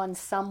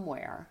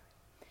somewhere.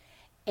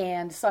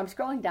 And so I'm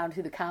scrolling down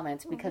through the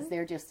comments because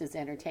they're just as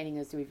entertaining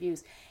as the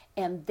reviews.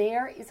 And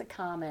there is a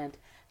comment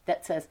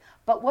that says,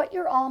 but what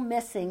you're all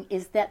missing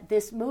is that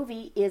this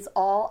movie is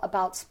all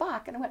about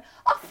Spock. And I went,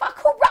 oh, fuck,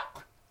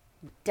 hoorah!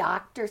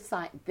 Dr.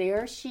 Science,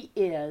 there she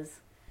is,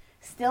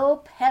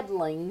 still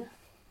peddling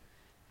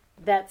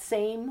that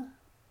same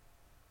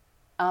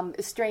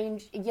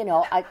strange,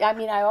 I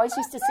mean, I always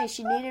used to say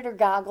she needed her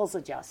goggles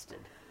adjusted.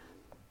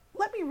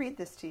 Let me read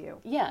this to you.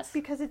 Yes.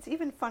 Because it's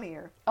even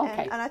funnier.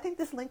 Okay. And I think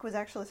this link was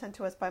actually sent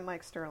to us by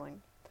Mike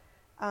Sterling.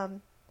 To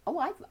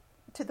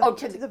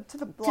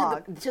the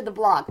blog. To the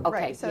blog. Okay.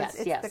 Right. So yes.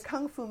 it's the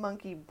Kung Fu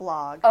Monkey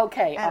blog.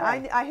 Okay. And all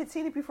right. I had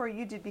seen it before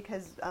you did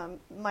because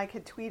Mike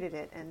had tweeted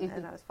it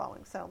and I was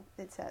following. So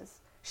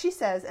she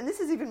says, and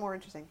this is even more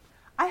interesting,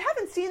 I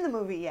haven't seen the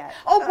movie yet.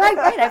 Oh, right.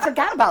 I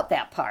forgot about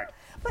that part.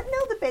 But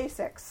know the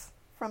basics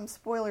from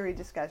spoilery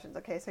discussions.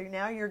 Okay, so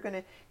now you're going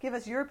to give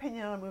us your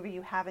opinion on a movie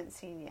you haven't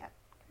seen yet.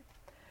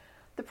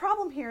 The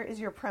problem here is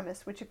your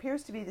premise, which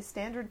appears to be the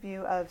standard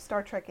view of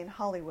Star Trek in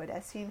Hollywood,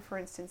 as seen, for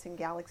instance, in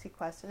Galaxy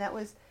Quest. And that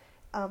was,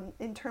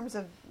 in terms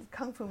of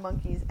Kung Fu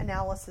Monkey's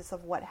analysis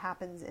of what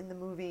happens in the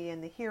movie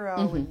and the hero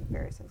and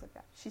various things like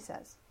that. She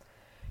says,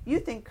 you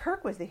think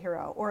Kirk was the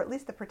hero, or at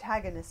least the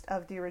protagonist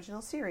of the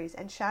original series,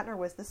 and Shatner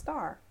was the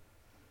star.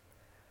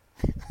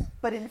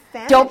 But in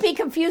Don't be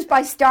confused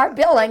by star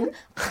billing.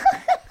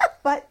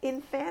 But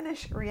in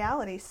Fanish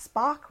reality,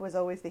 Spock was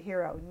always the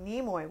hero.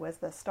 Nimoy was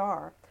the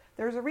star.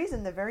 There's a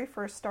reason the very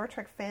first Star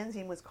Trek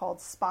fanzine was called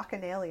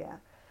Spockanalia.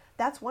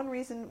 That's one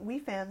reason we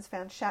fans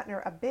found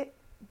Shatner a bit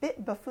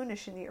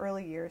buffoonish in the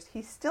early years.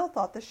 He still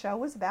thought the show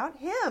was about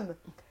him.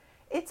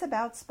 It's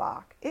about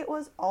Spock. It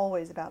was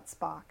always about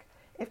Spock.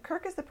 If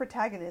Kirk is the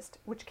protagonist,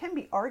 which can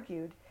be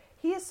argued,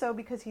 he is so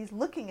because he's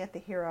looking at the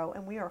hero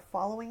and we are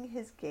following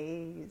his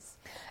gaze.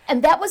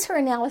 And that was her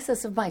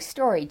analysis of my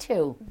story,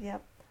 too.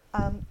 Yep.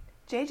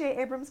 J.J.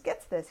 Abrams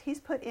gets this. He's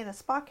put in a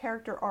Spock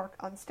character arc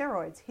on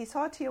steroids. He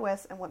saw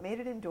TOS and what made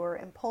it endure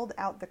and pulled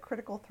out the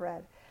critical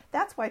thread.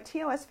 That's why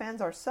TOS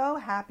fans are so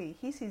happy.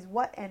 He sees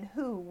what and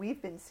who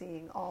we've been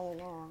seeing all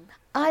along.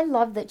 I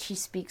love that she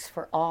speaks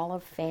for all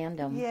of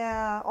fandom.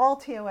 Yeah, all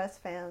TOS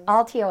fans.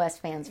 All TOS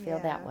fans feel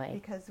that way.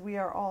 Because we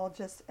are all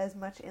just as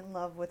much in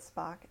love with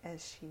Spock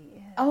as she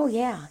is. Oh,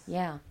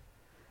 yeah.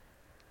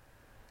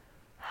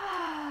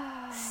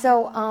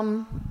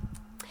 So,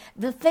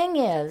 the thing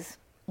is,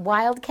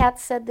 Wildcat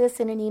said this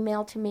in an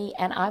email to me,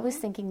 and I was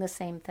thinking the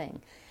same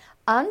thing.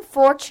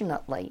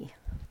 Unfortunately,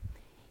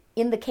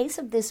 in the case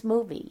of this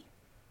movie,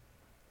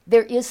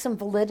 there is some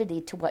validity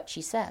to what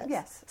she says.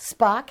 Yes.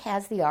 Spock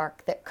has the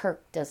arc that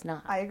Kirk does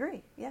not. I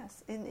agree,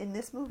 yes, in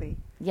this movie.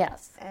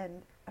 Yes.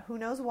 And who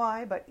knows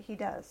why, but he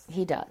does.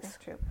 He does. That's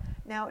true.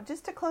 Now,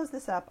 just to close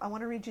this up, I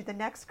want to read you the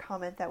next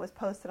comment that was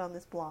posted on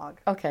this blog.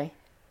 Okay.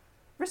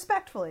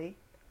 Respectfully,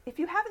 if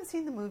you haven't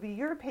seen the movie,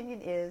 your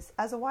opinion is,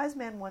 as a wise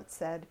man once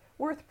said,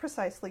 worth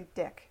precisely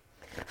dick.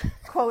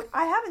 Quote,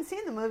 I haven't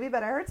seen the movie,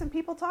 but I heard some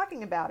people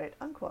talking about it,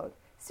 unquote.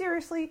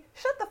 Seriously,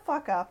 shut the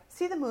fuck up,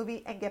 see the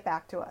movie, and get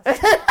back to us.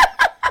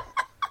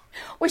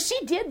 Well,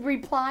 she did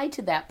reply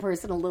to that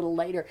person a little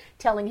later,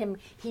 telling him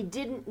he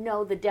didn't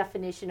know the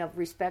definition of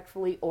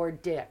respectfully or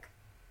dick.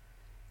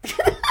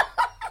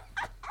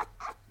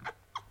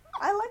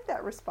 I like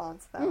that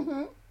response, though.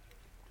 Mm-hmm.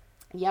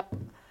 Yep.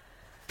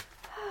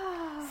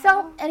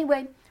 So,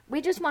 anyway,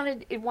 we just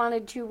wanted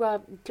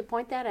to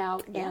point that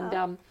out. Yeah.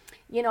 And,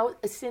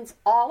 since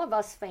all of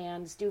us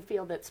fans do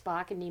feel that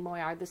Spock and Nimoy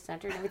are the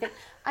center and everything,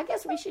 I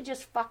guess we should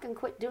just fucking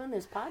quit doing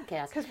this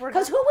podcast.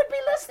 Because who would be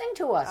listening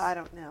to us? I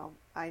don't know.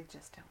 I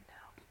just don't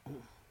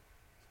know.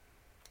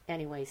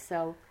 Anyway,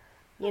 so,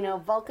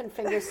 Vulcan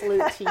finger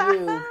salute to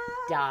you,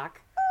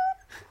 Doc.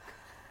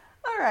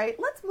 All right,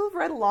 let's move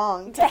right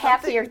along to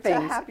happier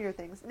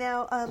things.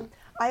 Now,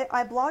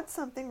 I blogged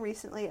something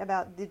recently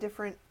about the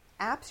different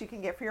apps you can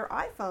get for your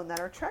iPhone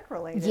that are Trek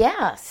related.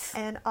 Yes.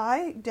 And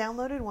I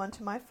downloaded one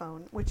to my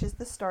phone, which is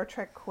the Star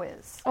Trek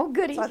quiz. Oh,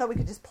 goody. So I thought we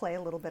could just play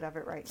a little bit of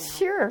it right now.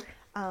 Sure.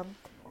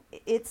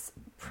 It's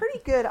pretty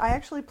good. I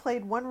actually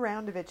played one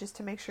round of it just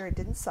to make sure it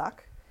didn't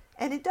suck.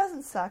 And it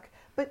doesn't suck.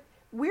 But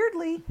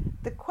weirdly,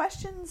 the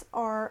questions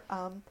are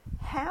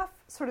half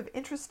sort of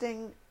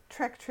interesting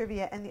Trek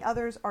trivia, and the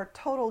others are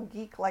total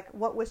geek, like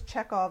what was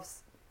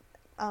Chekhov's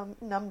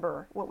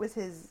number? What was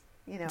his...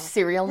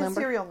 serial his number.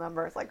 Serial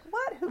number. It's like, what?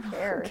 Who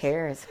cares? Who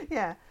cares?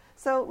 Yeah.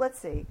 So let's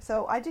see.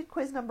 So I did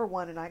quiz number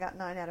 1 and I got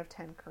 9 out of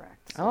 10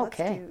 correct. So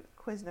okay. Let's do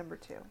quiz number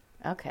 2.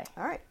 Okay.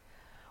 All right.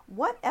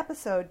 What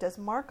episode does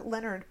Mark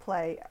Leonard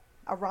play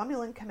a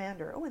Romulan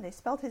commander. Oh, and they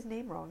spelled his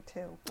name wrong,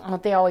 too. Oh,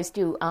 they always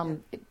do.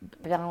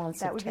 Balance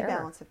That of would Terror. be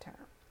Balance of Terror.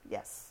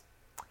 Yes.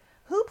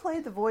 Who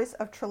played the voice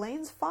of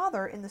Trelane's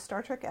father in the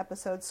Star Trek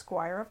episode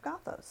Squire of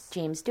Gothos?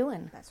 James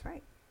Doohan. That's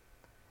right.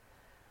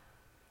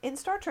 In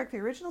Star Trek, the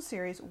original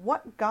series,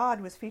 what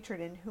god was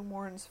featured in Who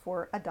Mourns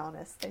for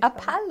Adonis? They spelled-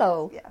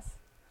 Apollo. Yes.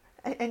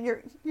 And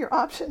your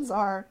options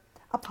are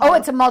Apollo. Oh,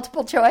 it's a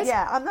multiple choice?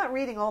 Yeah, I'm not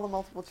reading all the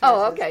multiple choices.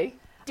 Oh, okay.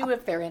 Do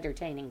if they're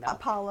entertaining, though.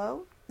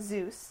 Apollo,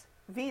 Zeus,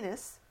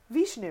 Venus,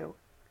 Vishnu.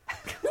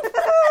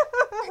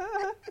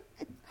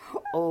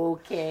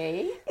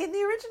 Okay. In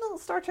the original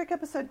Star Trek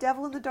episode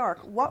Devil in the Dark,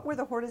 what were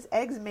the Horta's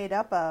eggs made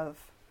up of?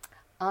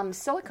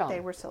 Silicone. They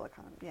were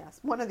silicon, yes.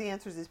 One of the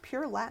answers is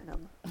pure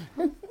latinum.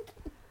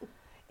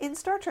 In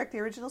Star Trek, the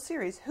original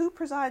series, who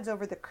presides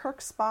over the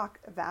Kirk-Spock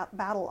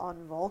battle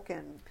on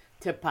Vulcan?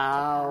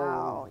 T'Pau.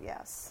 Oh,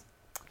 yes.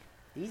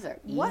 These are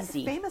easy. What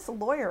famous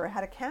lawyer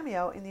had a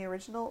cameo in the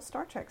original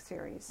Star Trek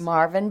series?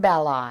 Marvin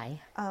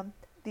Belli.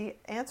 The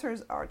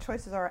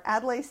choices are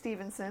Adlai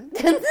Stevenson,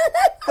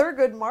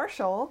 Thurgood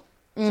Marshall,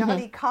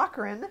 Johnny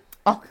Cochran,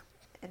 Oh,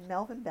 and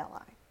Melvin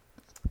Belli.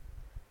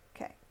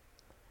 Okay.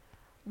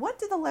 What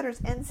do the letters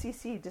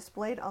NCC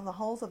displayed on the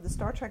hulls of the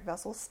Star Trek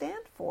vessels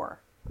stand for?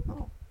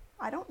 Oh,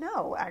 I don't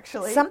know,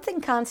 actually. something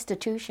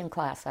Constitution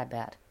class, I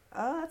bet.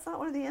 That's not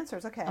one of the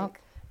answers. Okay.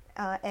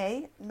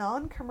 A,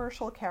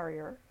 non-commercial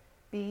carrier.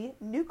 B,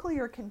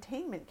 nuclear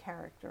containment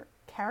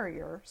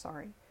carrier.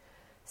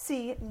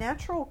 C,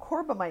 natural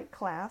corbomite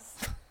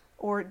class.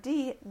 Or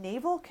D,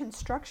 naval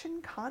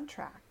construction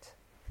contract.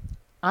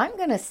 I'm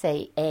going to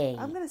say A.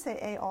 I'm going to say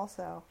A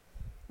also.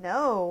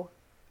 No,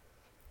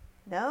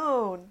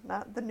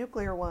 not the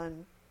nuclear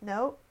one.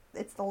 No,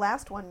 it's the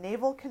last one,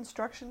 naval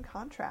construction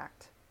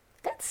contract.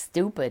 That's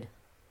stupid.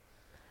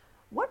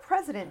 What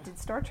president did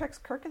Star Trek's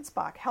Kirk and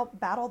Spock help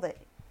battle the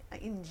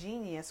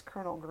ingenious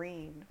Colonel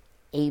Green?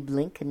 Abe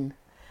Lincoln.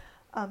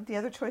 The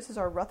other choices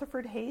are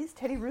Rutherford Hayes,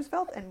 Teddy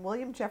Roosevelt, and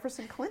William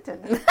Jefferson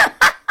Clinton.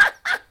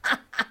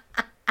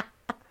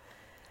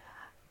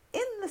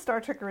 In the Star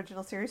Trek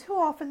original series, who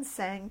often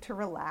sang to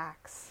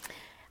relax?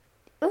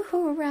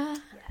 Uhura.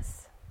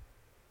 Yes.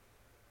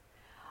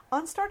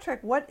 On Star Trek,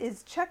 what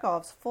is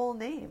Chekhov's full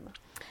name?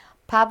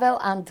 Pavel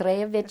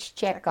Andreevich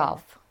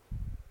Chekhov.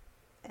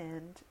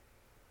 And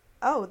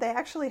they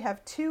actually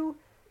have two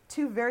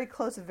very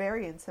close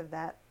variants of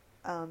that,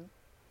 and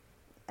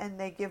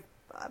they give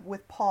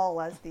with Paul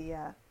as the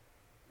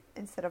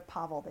instead of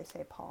Pavel, they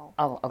say Paul.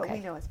 Oh, okay. But we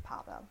know it's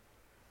Pavel.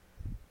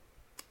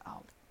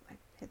 Oh, I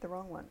hit the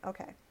wrong one.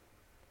 Okay.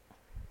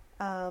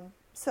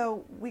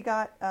 So we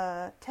got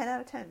 10 out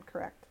of 10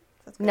 correct.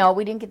 That's good. No,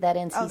 we didn't get that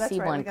NCC that's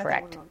right. one We got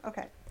correct. That one wrong.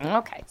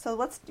 Okay. Okay. So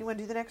do you want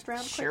to do the next round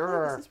quickly?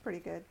 Sure. This is pretty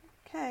good.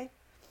 Okay.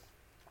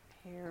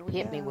 Here we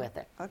Hit go. me with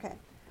it. Okay.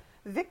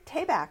 Vic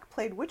Tayback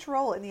played which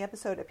role in the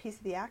episode A Piece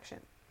of the Action?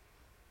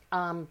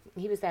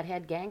 He was that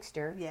head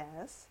gangster,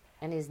 Yes.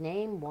 and his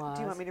name was...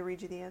 Do you want me to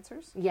read you the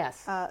answers?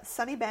 Yes.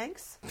 Sonny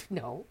Banks,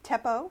 No.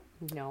 Teppo,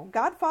 No.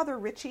 Godfather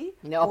Richie,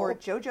 No. or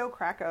Jojo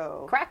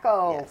Krakow?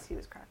 Krakow. Yes, he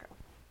was Krakow.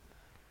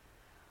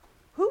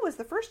 Who was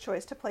the first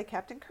choice to play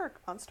Captain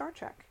Kirk on Star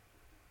Trek?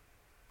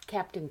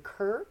 Captain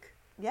Kirk,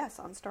 Yes,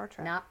 on Star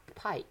Trek. not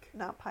Pike.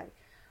 Not Pike.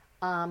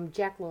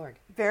 Jack Lord.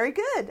 Very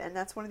good, and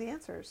that's one of the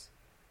answers.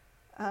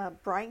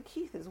 Brian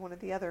Keith is one of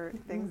the other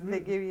things they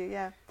give you,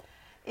 yeah.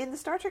 In the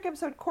Star Trek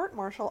episode Court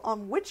Martial,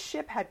 on which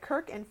ship had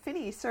Kirk and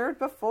Finney served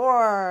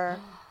before?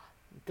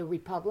 The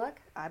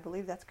Republic. I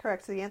believe that's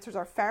correct. So the answers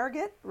are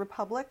Farragut,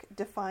 Republic,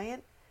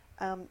 Defiant,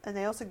 and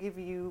they also give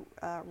you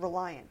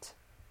Reliant.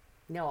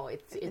 No,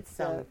 it's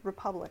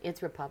Republic.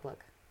 It's Republic.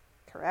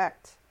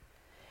 Correct.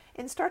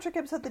 In Star Trek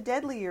episode The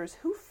Deadly Years,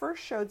 who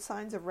first showed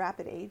signs of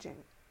rapid aging?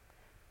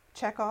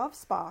 Chekhov,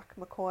 Spock,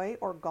 McCoy,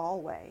 or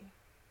Galway?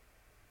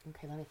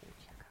 Okay, let me think.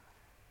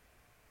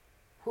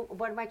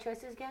 What are my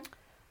choices again?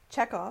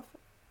 Chekhov,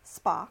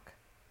 Spock,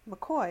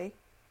 McCoy,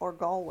 or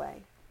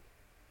Galway?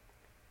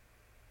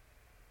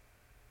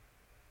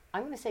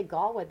 I'm going to say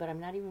Galway, but I'm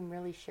not even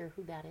really sure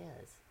who that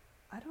is.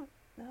 I don't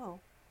know.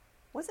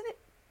 Wasn't it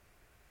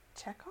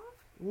Chekhov?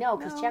 No,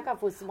 because No.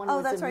 Chekhov was the one who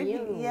was that's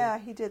immune. right. Yeah,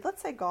 he did.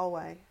 Let's say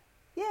Galway.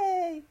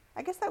 Yay!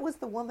 I guess that was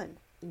the woman.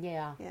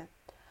 Yeah. Yeah.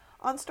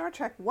 On Star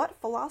Trek, what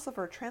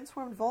philosopher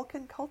transformed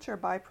Vulcan culture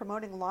by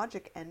promoting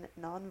logic and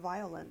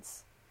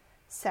nonviolence?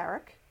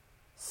 Sarek,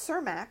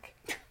 Cermak,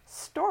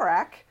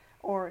 Storak,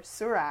 or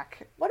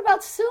Surak? What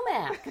about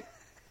Sumac?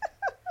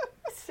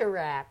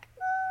 Surak.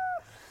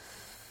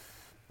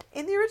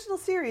 In the original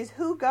series,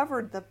 who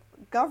governed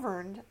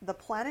the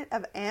planet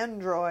of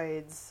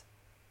androids?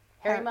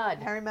 Harry Mudd.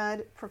 Harry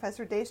Mudd,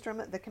 Professor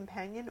Daystrom, the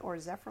Companion, or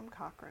Zephram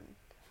Cochrane?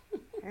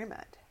 Harry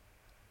Mudd.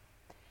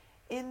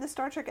 In the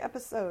Star Trek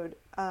episode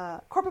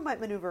Corbomite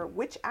Maneuver,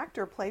 which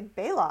actor played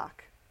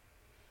Baylock?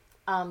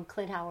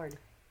 Clint Howard.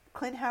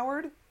 Clint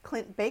Howard,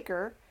 Clint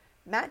Baker,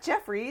 Matt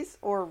Jeffries,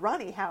 or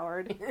Ronnie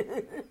Howard?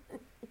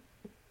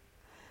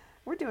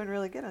 We're doing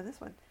really good on this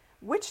one.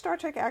 Which Star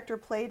Trek actor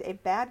played a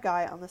bad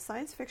guy on the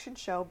science fiction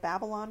show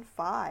Babylon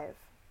 5?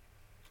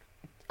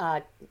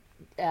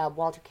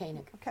 Walter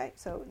Koenig. Okay,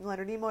 so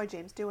Leonard Nimoy,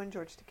 James Doohan,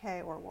 George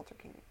Takei, or Walter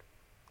Koenig.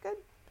 Good.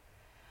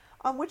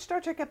 On which Star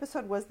Trek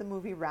episode was the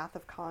movie Wrath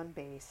of Khan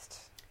based?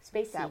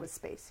 Space That Seed. was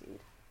Space Seed.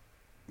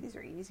 These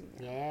are easy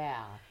now.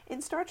 Yeah.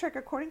 In Star Trek,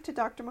 according to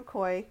Dr.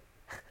 McCoy,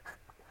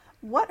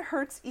 what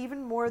hurts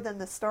even more than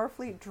the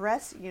Starfleet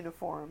dress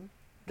uniform?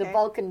 The Okay.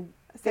 Vulcan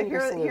So finger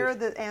salute. here are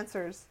the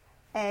answers.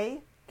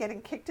 A,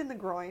 getting kicked in the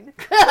groin.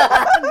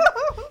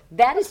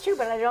 That is true,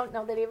 but I don't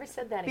know that he ever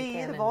said that in B,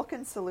 canon. the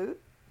Vulcan salute.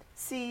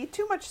 C,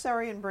 too much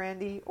Saurian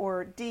brandy.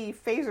 Or D,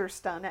 phaser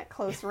stun at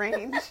close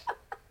range.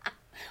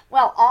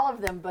 Well, all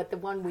of them, but the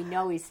one we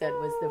know he said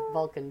was the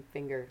Vulcan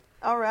finger.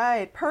 All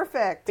right,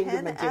 perfect.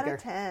 10 out Thingamajigger.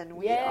 of 10.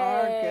 We Yay,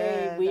 are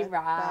good. we That's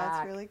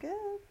rock. really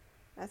good.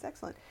 That's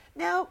excellent.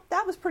 Now,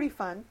 that was pretty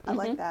fun. I Mm-hmm.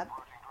 like that.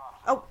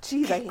 Oh,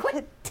 geez, I Quit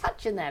hit.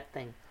 touching that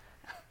thing.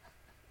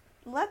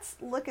 Let's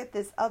look at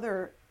this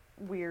other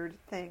weird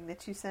thing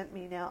that you sent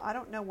me. Now, I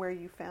don't know where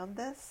you found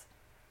this,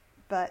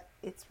 but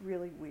it's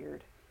really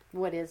weird.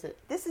 What is it?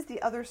 This is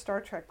the other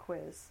Star Trek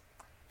quiz.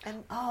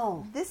 And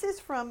Oh. this is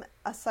from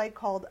a site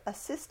called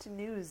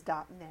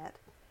assistnews.net.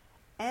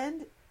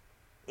 And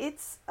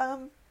it's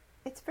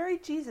very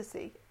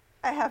Jesus-y,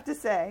 I have to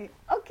say.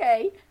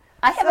 Okay.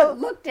 I haven't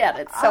looked at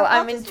it, so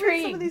I'll I'm just read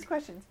intrigued. some of these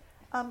questions.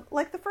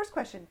 Like the first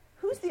question,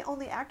 who's the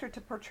only actor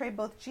to portray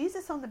both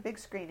Jesus on the big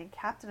screen and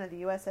Captain of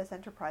the USS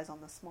Enterprise on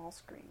the small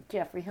screen?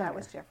 Jeffrey Hunter. That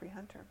was Jeffrey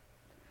Hunter.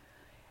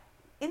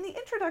 In the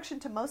introduction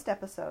to most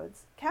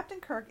episodes,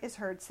 Captain Kirk is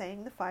heard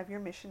saying the 5-year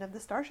mission of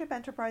the Starship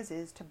Enterprise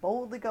is to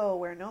boldly go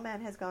where no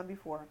man has gone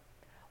before.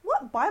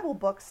 What Bible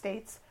book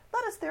states,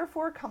 "Let us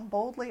therefore come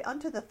boldly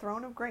unto the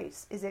throne of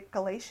grace"? Is it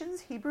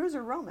Galatians, Hebrews,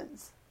 or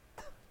Romans?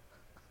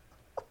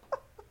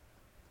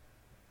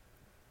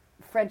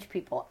 French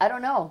people. I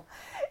don't know.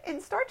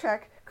 In Star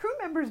Trek, crew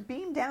members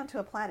beam down to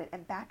a planet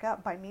and back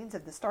up by means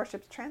of the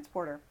starship's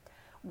transporter.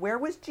 Where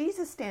was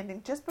Jesus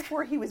standing just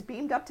before he was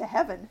beamed up to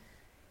heaven?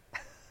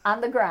 On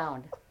the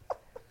ground.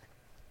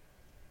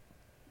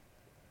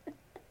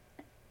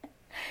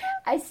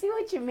 I see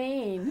what you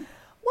mean.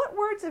 What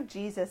words of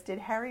Jesus did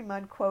Harry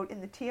Mudd quote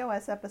in the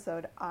TOS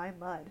episode I,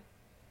 Mudd?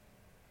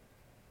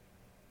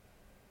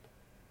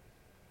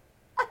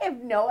 I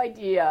have no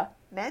idea.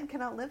 Man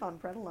cannot live on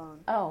bread alone.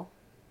 Oh.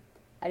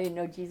 I didn't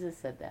know Jesus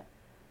said that.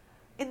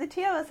 In the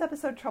TOS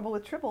episode Trouble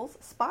with Tribbles,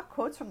 Spock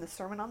quotes from the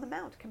Sermon on the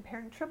Mount,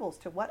 comparing Tribbles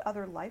to what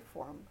other life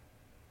form?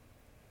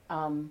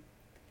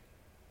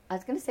 I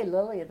was going to say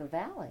Lily of the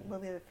Valley.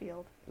 Lily of the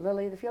Field.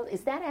 Lily of the Field.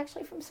 Is that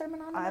actually from Sermon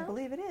on the Mount? I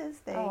believe it is.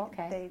 They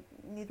okay. they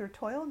neither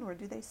toil nor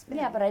do they spin.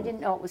 Yeah, but I didn't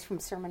know it was from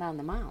Sermon on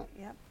the Mount.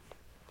 Yep.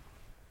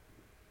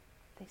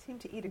 They seem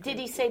to eat a Did good-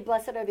 he say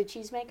blessed are the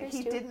cheesemakers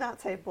He too? did not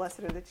say blessed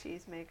are the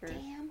cheesemakers.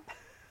 Damn.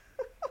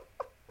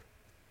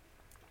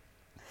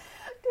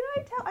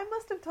 I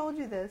must have told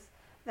you this,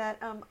 that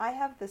I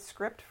have the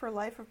script for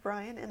Life of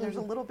Brian, and there's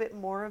a little bit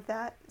more of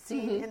that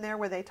scene in there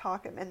where they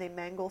talk and they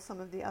mangle some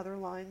of the other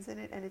lines in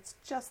it, and it's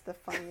just the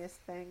funniest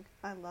thing.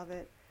 I love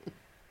it.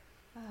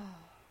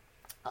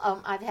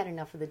 I've had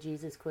enough of the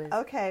Jesus quiz.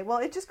 Okay, well,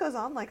 it just goes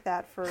on like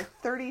that for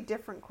 30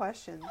 different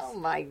questions. Oh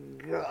my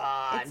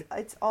God.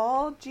 It's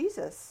all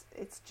Jesus.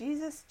 It's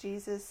Jesus,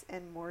 Jesus,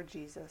 and more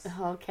Jesus.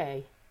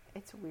 Okay.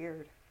 It's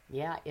weird.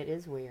 Yeah, it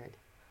is weird.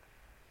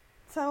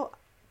 So,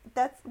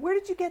 where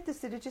did you get this?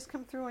 Did it just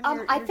come through on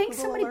your I think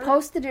Google somebody alert?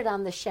 posted it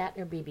on the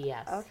Shatner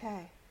BBS.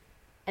 Okay.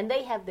 And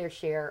they have their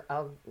share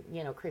of,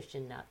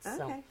 Christian nuts. Okay.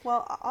 So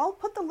Well, I'll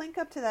put the link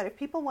up to that. If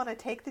people want to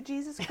take the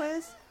Jesus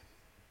quiz,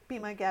 be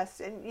my guest,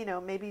 and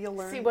maybe you'll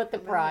learn. See what the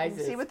prize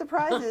is. See what the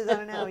prize is. I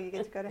don't know. You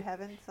get to go to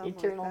heaven. Something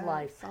Eternal like that,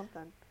 life.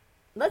 Something.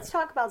 let's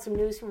talk about some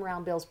news from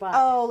around Bill's butt.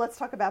 Oh, let's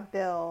talk about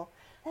Bill.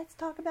 Let's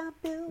talk about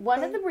Bill.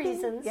 One of the baby.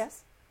 reasons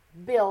Yes.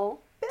 Bill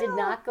did Bill.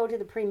 not go to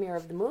the premiere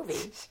of the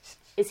movie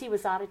is he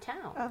was out of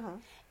town. Uh-huh.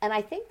 And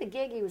I think the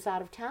gig he was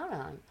out of town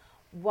on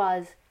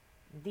was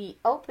the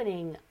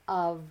opening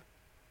of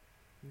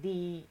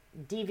the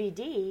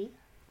DVD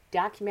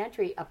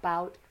documentary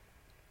about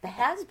the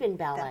Has-Been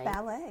Ballet, That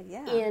ballet,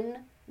 yeah. in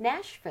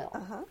Nashville.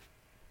 Uh-huh.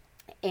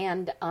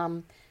 And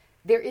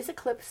there is a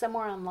clip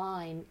somewhere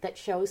online that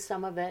shows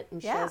some of it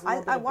and Yeah, shows a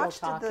little bit I of Bill watched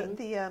talking.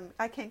 the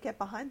I Can't Get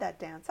Behind That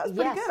Dance. That was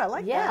pretty good. I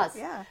like yes. that.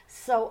 Yeah.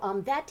 So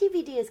that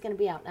DVD is going to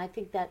be out, and I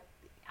think that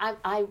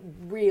I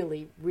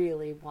really,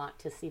 really want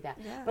to see that.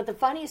 Yeah. But the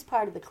funniest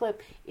part of the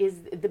clip is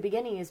the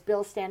beginning is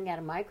Bill standing at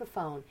a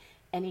microphone,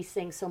 and he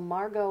sings, so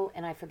Margot,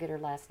 and I forget her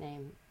last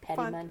name,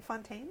 Pettyman?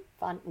 Fontaine?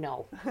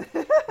 No.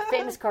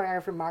 Famous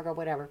choreographer, Margot,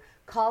 whatever,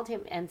 called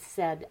him and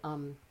said,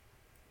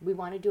 we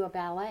want to do a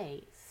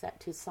ballet set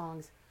to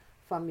songs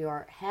from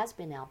your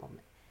Has-Been album.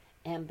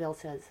 And Bill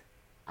says,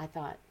 I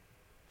thought,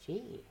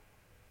 gee,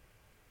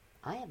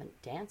 I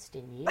haven't danced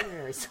in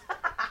years.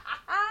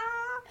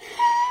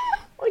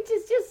 Which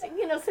is just,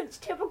 such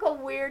typical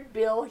weird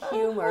Bill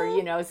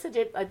humor, such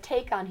a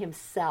take on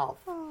himself.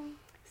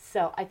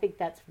 So I think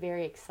that's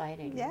very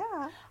exciting.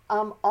 Yeah.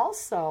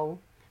 Also,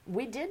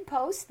 we did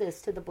post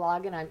this to the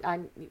blog, and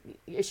I'm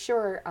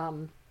sure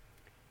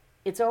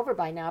it's over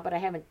by now, but I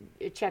haven't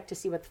checked to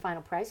see what the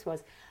final price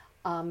was.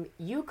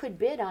 you could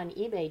bid on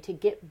eBay to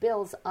get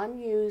Bill's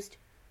unused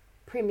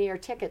premiere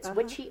tickets,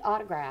 which he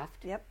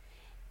autographed. Yep.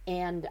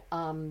 And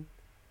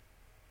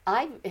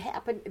I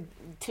happened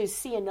to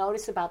see a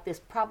notice about this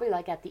probably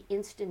like at the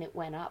instant it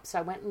went up. So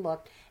I went and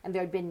looked, and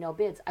there had been no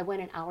bids. I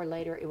went an hour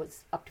later, it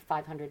was up to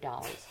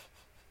 $500.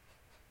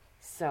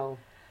 So...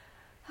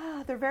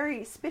 they're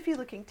very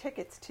spiffy-looking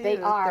tickets, too. They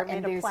are.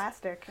 They're made of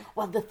plastic.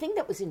 Well, the thing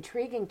that was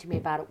intriguing to me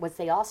about it was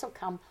they also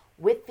come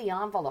with the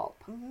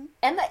envelope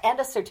and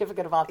a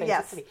certificate of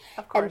authenticity. Yes,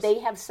 of course. And they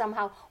have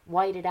somehow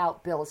whited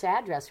out Bill's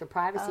address for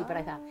privacy. But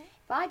I thought,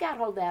 if I got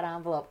hold of that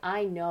envelope,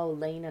 I know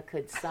Lena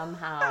could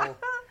somehow...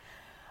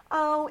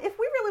 Oh, if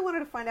we really wanted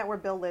to find out where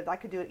Bill lived, I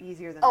could do it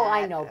easier than that. Oh,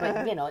 I know,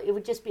 but, it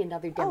would just be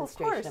another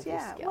demonstration of course, your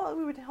skill. Well,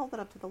 we would hold it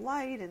up to the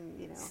light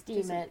and,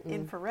 steam do it.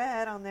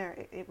 Infrared on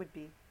there. It would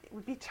be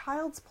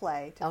child's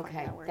play to find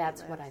out where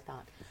that's he what I lives.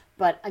 thought.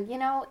 But,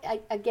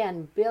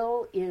 again,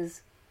 Bill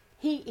is...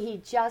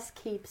 He just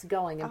keeps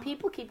going, and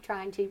people keep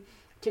trying to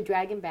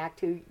drag him back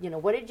to,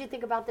 what did you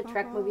think about the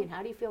Trek movie, and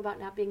how do you feel about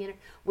not being in it?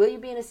 Will you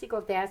be in a sequel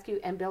if they ask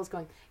you? And Bill's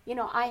going,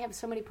 I have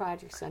so many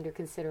projects under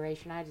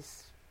consideration. I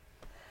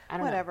don't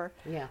know. Whatever.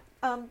 Yeah.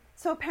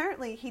 So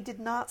apparently he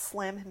did not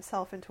slam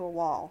himself into a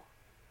wall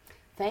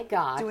Thank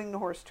God. doing the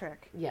horse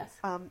trick. Yes.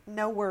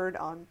 No word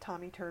on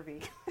Tommy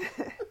Turvey.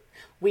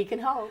 We can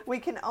hope. We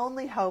can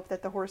only hope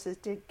that the horses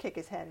did kick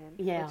his head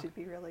in, Yeah. which would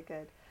be really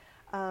good.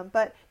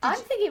 But I'm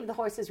thinking of the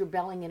horses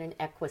rebelling in an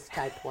Equus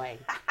type way.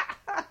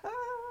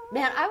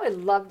 Man, I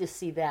would love to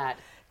see that.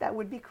 that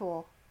would be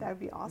cool. That would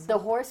be awesome. The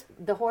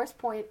horse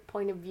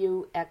point of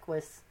view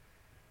Equus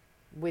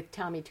with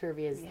Tommy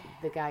Turvey as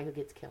the guy who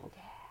gets killed.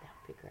 Yeah. That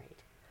would be great.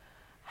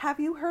 Have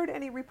you heard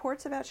any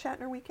reports about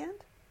Shatner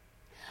Weekend?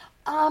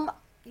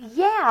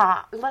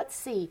 Yeah. Let's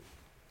see.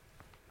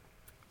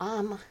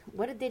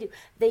 What did they do?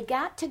 They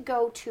got to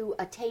go to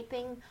a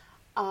taping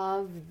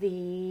of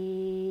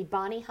the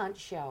Bonnie Hunt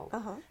show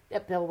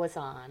that Bill was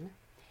on,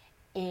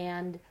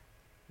 and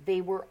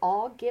they were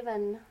all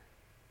given,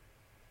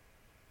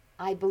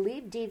 I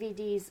believe,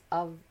 DVDs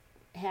of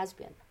Has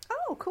Been.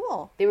 Oh,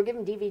 cool. They were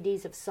given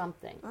DVDs of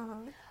something.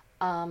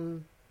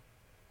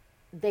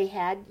 They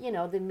had,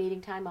 the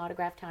meeting time,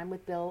 autograph time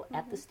with Bill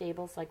at the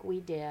stables like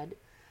we did.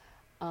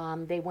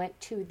 They went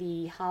to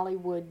the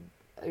Hollywood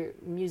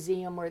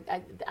Museum, or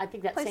I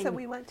think that Place same that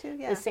we went to,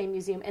 yeah. the same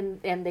museum,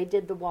 and they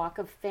did the Walk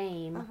of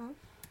Fame,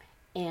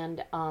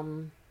 and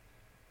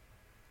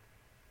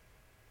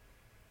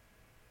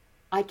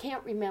I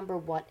can't remember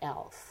what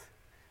else,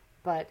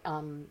 but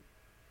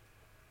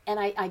and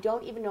I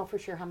don't even know for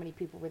sure how many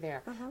people were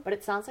there, but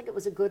it sounds like it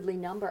was a goodly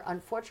number.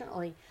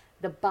 Unfortunately,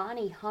 the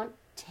Bonnie Hunt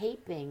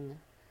taping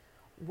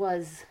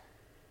was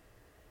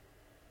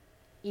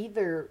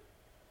either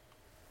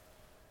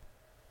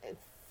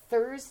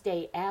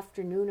Thursday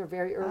afternoon or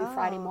very early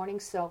Friday morning,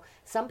 so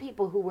some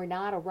people who were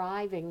not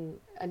arriving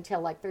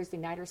until like Thursday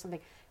night or something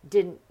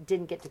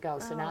didn't get to go,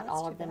 so not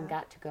all of them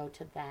got to go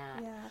to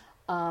that.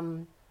 Yeah.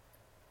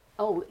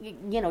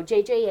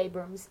 J.J.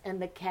 Abrams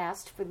and the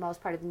cast for the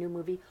most part of the new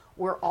movie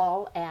were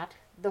all at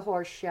the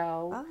horse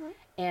show,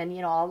 and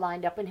all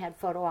lined up and had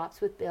photo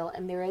ops with Bill,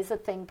 and there is a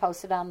thing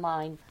posted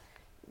online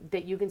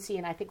that you can see,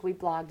 and I think we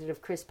blogged it,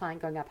 of Chris Pine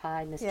going up,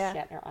 "Hi, Mr.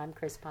 Shatner, I'm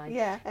Chris Pine."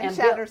 Yeah, and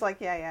Bill, Shatner's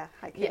like, yeah,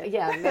 hi, kid.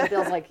 yeah, and then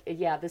Bill's like,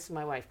 "Yeah, this is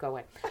my wife, go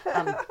away."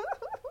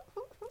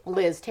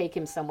 Liz, take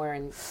him somewhere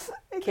and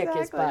kick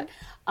his butt.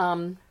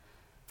 And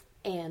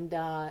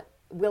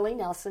Willie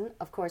Nelson,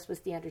 of course,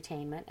 was the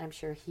entertainment. I'm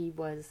sure he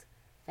was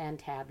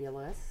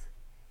fantabulous.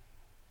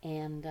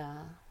 And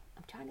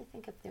I'm trying to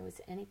think if there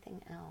was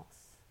anything else.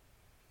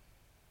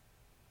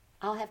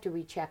 I'll have to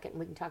recheck it, and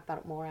we can talk about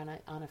it more on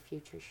a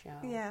future show.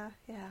 Yeah.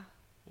 Yeah.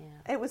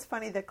 It was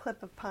funny, the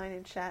clip of Pine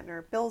and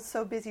Shatner. Bill's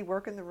so busy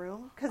working the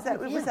room because it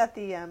was at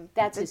the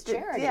that's his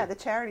charity. Yeah, the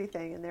charity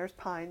thing, and there's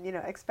Pine,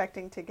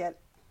 expecting to get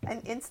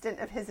an instant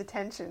of his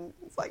attention.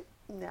 It's like,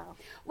 no.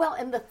 Well,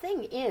 and the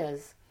thing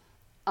is,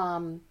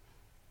 from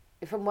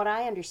what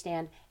I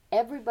understand,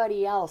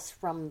 everybody else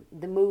from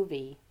the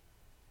movie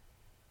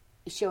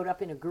showed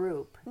up in a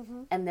group,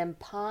 and then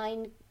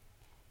Pine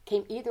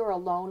came either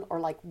alone or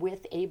like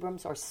with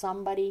Abrams or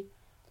somebody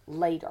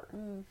later.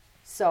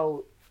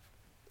 So,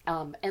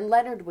 and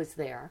Leonard was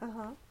there.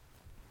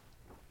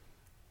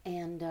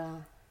 And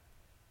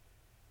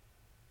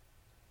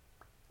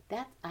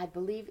that, I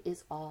believe,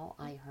 is all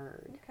I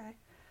heard. Okay.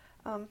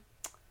 On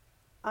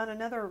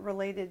another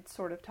related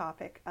sort of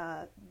topic,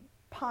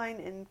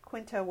 Pine and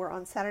Quinto were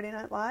on Saturday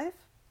Night Live.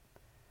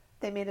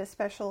 They made a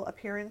special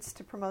appearance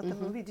to promote the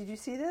movie. Did you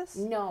see this?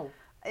 No.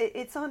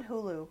 It's on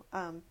Hulu,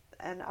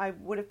 and I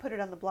would have put it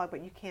on the blog,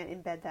 but you can't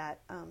embed that.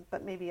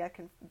 But maybe I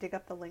can dig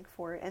up the link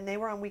for it. And they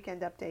were on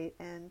Weekend Update,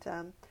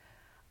 and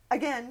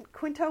again,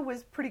 Quinto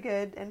was pretty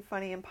good and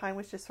funny, and Pine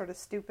was just sort of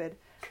stupid.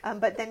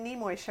 But then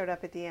Nimoy showed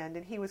up at the end,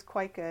 and he was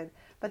quite good.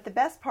 But the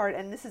best part,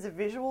 and this is a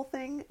visual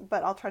thing,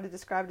 but I'll try to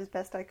describe it as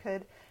best I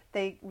could,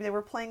 they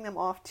were playing them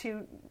off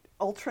two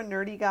ultra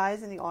nerdy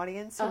guys in the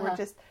audience who were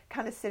just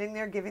kind of sitting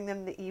there giving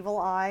them the evil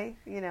eye,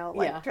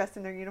 dressed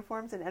in their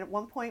uniforms. And at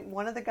one point,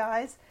 one of the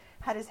guys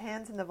had his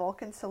hands in the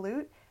Vulcan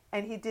salute,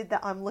 and he did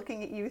the "I'm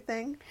looking at you"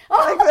 thing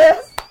like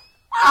this.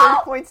 So he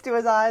points to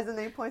his eyes, and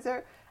then he points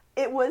there.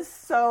 It was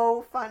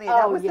so funny.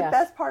 That was the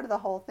best part of the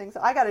whole thing.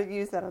 So I got to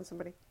use that on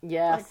somebody.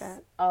 Yes. Like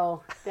that.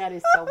 Oh, that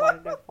is so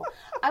wonderful.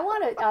 I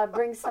want to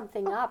bring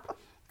something up.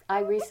 I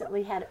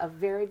recently had a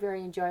very,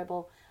 very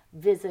enjoyable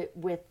visit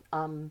with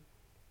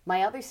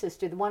my other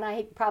sister, the one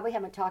I probably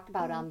haven't talked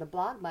about on the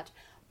blog much,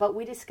 but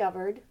we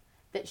discovered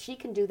that she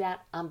can do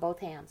that on both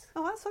hands.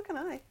 Oh, so can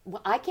I.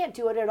 Well, I can't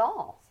do it at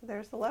all. So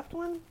there's the left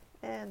one,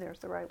 and there's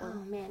the right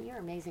one. Oh, man, you're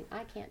amazing.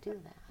 I can't do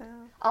that. Yeah.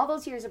 All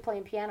those years of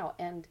playing piano,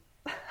 and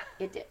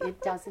it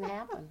doesn't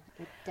happen.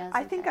 It doesn't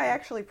I think happen. I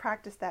actually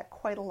practiced that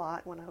quite a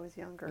lot when I was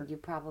younger. You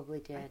probably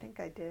did. I think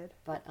I did.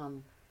 But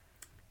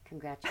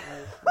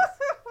congratulations.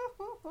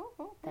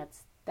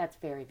 That's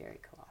very, very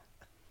cool.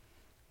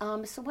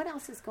 So what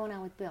else is going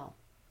on with Bill?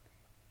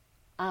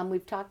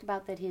 We've talked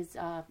about that his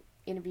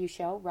interview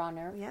show, Raw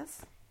Nerve,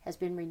 Yes, has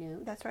been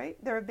renewed. that's right.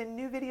 There have been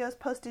new videos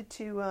posted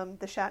to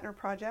the Shatner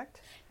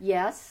Project.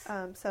 Yes.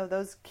 So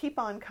those keep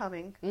on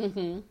coming.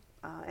 Mm-hmm.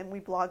 And we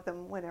blog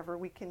them whenever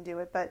we can do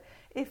it. But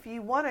if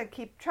you want to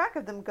keep track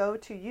of them, go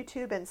to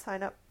YouTube and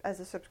sign up as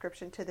a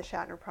subscription to the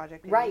Shatner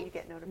Project. And Right. you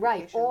get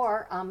notifications. Right.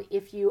 Or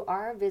if you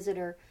are a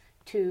visitor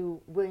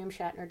to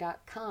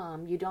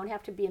WilliamShatner.com, you don't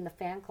have to be in the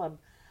fan club.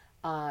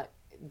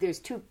 There's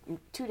two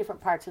different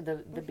parts of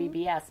the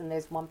BBS, and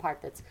there's one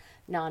part that's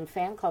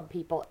non-fan club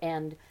people.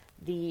 And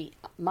the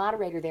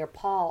moderator there,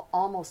 Paul,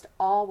 almost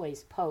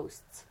always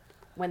posts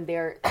when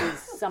there is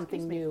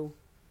something new,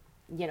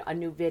 a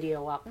new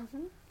video up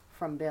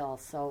from Bill.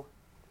 So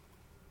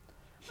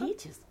he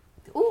just...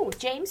 Ooh,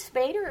 James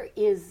Spader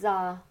is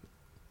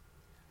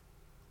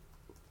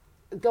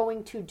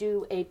going to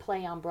do a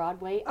play on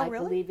Broadway. Oh, I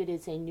really? believe it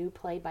is a new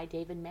play by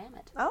David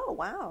Mamet. Oh,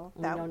 wow.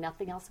 We know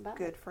nothing else about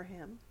Good it. for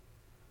him.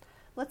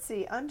 Let's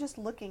see. I'm just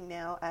looking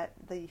now at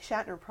the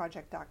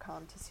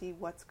ShatnerProject.com to see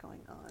what's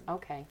going on.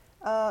 Okay.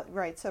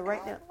 Right. So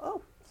right now...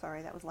 Oh,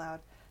 sorry. That was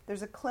loud.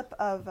 There's a clip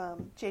of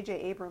J.J.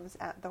 Abrams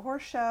at the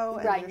horse show.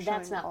 And Right, they're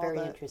that's showing not all very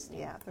the- interesting.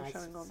 Yeah, they're I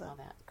showing all the saw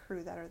that.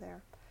 crew that are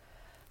there.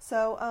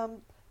 So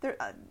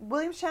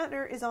William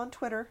Shatner is on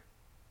Twitter,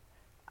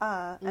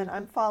 and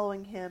I'm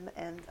following him,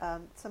 and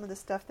some of the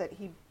stuff that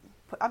he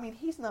put... I mean,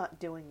 he's not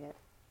doing it.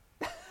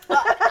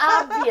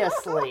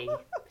 Obviously.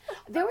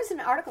 There was an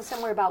article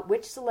somewhere about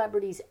which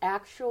celebrities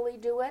actually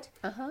do it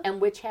and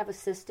which have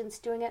assistants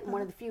doing it. And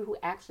one of the few who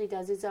actually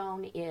does his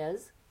own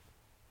is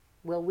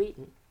Will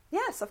Wheaton.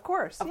 Yes, of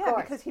course. Of yeah,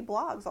 course. because he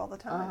blogs all the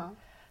time.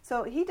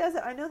 So he does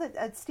it. I know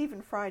that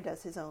Stephen Fry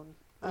does his own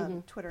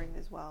Twittering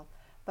as well.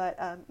 But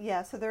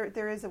so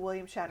there is a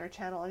William Shatner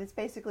channel, and it's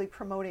basically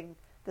promoting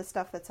the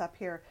stuff that's up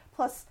here.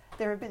 Plus,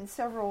 there have been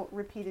several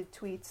repeated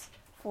tweets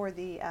for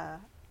the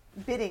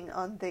bidding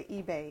on the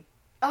eBay.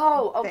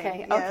 Oh, okay. thing.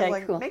 Yeah, Okay,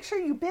 like, cool. make sure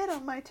you bid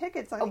on my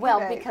tickets on Well,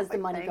 eBay. because It's the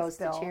like, money thanks, goes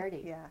to Bill.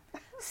 charity. Yeah.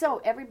 So,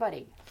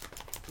 everybody,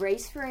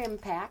 brace for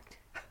impact.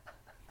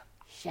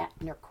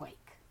 Shatnerquake.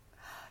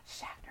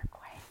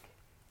 Shatnerquake.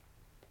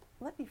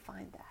 Let me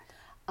find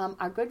that.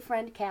 Our good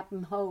friend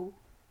Captain Ho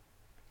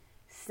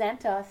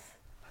sent us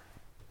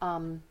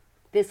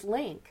this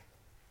link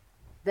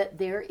that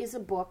there is a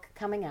book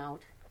coming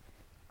out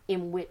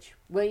in which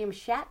William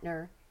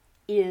Shatner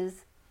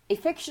is a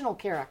fictional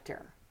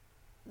character.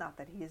 Not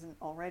that he isn't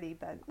already,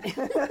 but...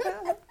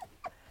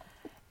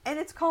 And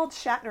it's called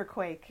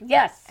Shatnerquake.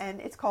 Yes. And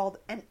it's called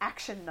an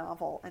action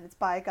novel, and it's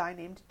by a guy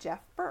named Jeff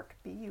Burke,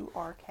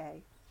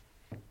 B-U-R-K.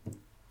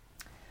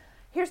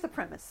 Here's the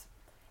premise.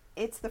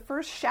 It's the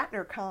first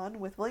ShatnerCon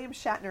with William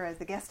Shatner as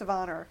the guest of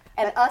honor.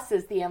 And us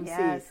as the MCs.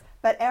 Yes.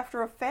 But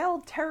after a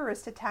failed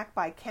terrorist attack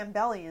by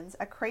Campbellians,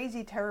 a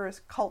crazy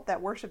terrorist cult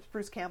that worships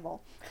Bruce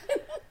Campbell,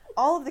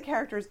 all of the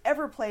characters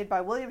ever played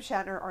by William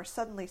Shatner are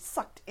suddenly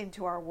sucked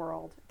into our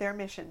world. Their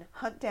mission,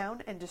 hunt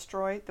down and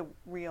destroy the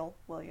real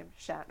William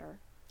Shatner.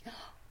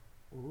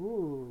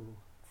 Ooh.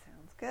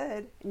 Sounds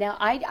good. Now,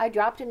 I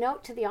dropped a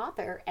note to the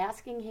author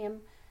asking him,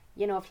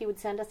 if he would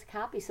send us a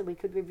copy so we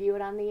could review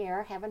it on the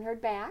air. Haven't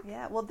heard back.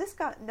 Yeah, well, this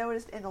got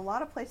noticed in a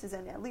lot of places,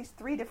 and at least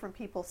 3 different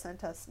people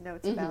sent us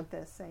notes about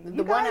this, saying The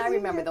 "You one guys I need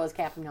remember, to-" though, is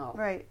Captain Ho,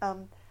 Right.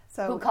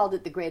 So who called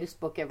it the greatest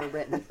book ever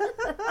written.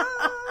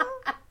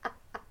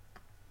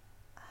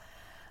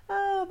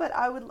 Oh, but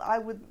I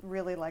would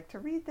really like to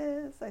read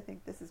this. I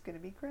think this is going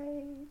to be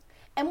great.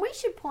 And we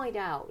should point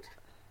out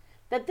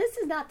that this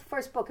is not the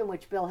first book in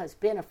which Bill has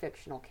been a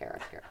fictional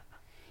character.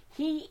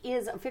 He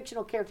is a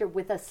fictional character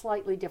with a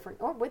slightly different,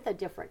 or with a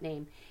different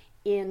name,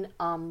 in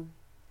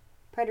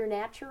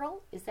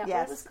Preternatural. Is that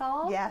what it was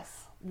called?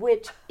 Yes.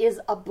 Which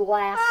is a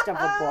blast of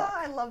a book.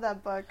 I love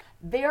that book.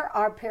 There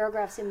are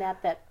paragraphs in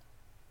that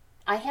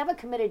I haven't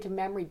committed to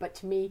memory, but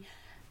to me,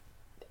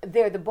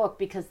 they're the book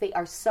because they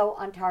are so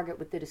on target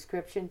with the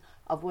description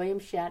of William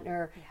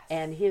Shatner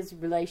and his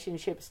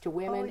relationships to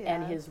women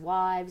and his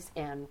wives,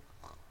 and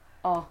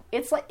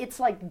it's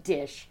like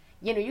Dish.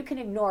 You know, you can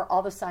ignore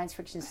all the science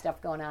fiction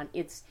stuff going on.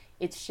 It's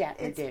Shatner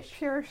It's dish.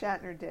 pure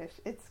Shatner dish.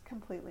 It's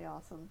completely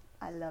awesome.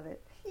 I love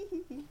it.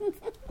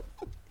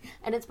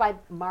 And it's by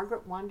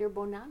Margaret Wander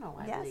Bonanno,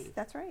 I Yes, believe.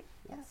 that's right.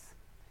 Yes.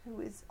 Who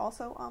is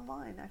also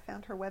online. I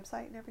found her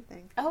website and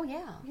everything. Oh,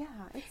 yeah. Yeah.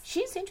 It's,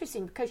 She's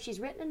interesting because she's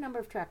written a number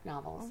of Trek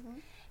novels. Mm-hmm.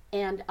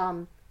 And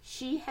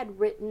she had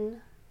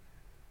written,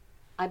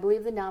 I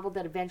believe, the novel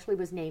that eventually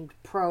was named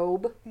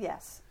Probe.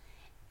 yes.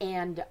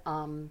 And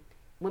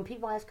when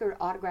people ask her to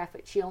autograph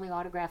it, she only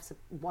autographs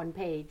one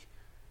page,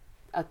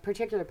 a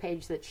particular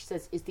page that she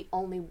says is the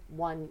only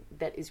one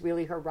that is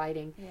really her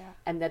writing, Yeah.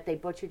 and that they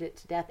butchered it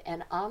to death.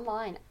 And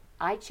online,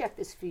 I checked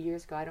this a few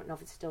years ago, I don't know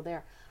if it's still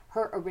there,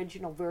 her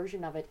original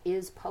version of it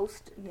is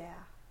posted. Yeah.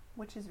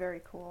 Which is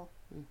very cool.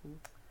 Mm-hmm.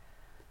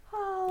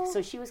 Oh.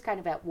 So she was kind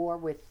of at war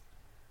with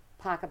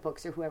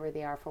Pocketbooks or whoever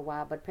they are for a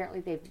while, but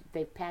apparently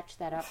they've patched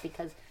that up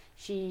because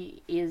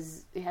she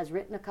has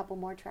written a couple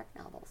more Trek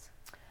novels.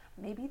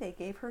 Maybe they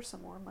gave her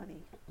some more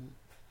money.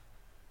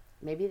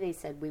 Maybe they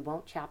said, we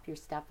won't chop your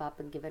stuff up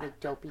and give it a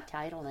dopey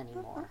title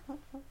anymore.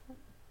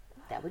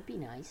 That would be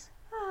nice.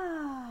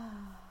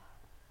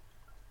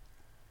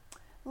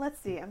 Let's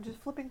see. I'm just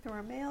flipping through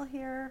our mail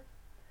here.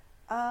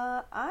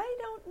 I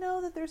don't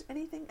know that there's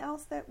anything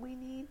else that we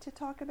need to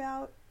talk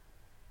about.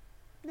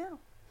 No.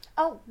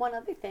 Oh, one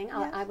other thing.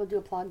 Yes. I will do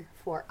a plug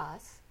for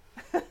us.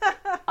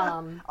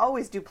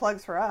 Always do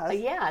plugs for us.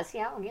 Yes,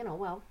 yeah, you know,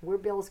 well, we're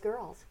Bill's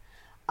girls.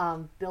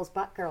 Bill's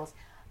butt girls.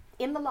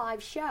 In the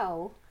live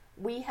show,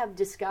 we have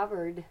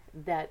discovered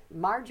that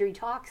Marjorie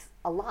talks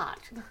a lot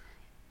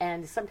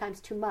and sometimes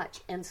too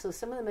much. And so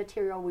some of the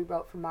material we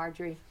wrote for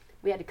Marjorie,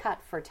 we had to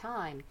cut for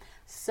time.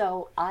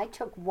 So I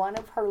took one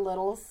of her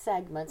little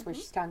segments where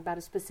she's talking about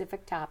a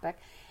specific topic,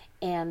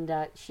 and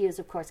she is,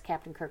 of course,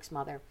 Captain Kirk's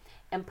mother,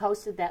 and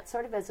posted that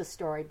sort of as a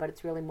story, but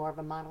it's really more of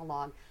a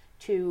monologue,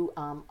 to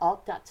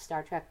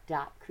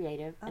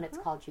alt.startrek.creative, and it's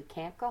called You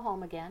Can't Go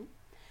Home Again.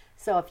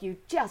 So if you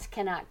just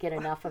cannot get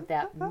enough of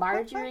that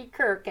Marjorie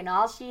Kirk and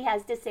all she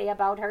has to say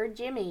about her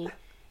Jimmy,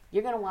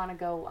 you're going to want to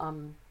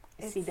go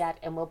see that,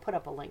 and we'll put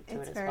up a link to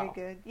it as well. It's very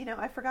good. You know,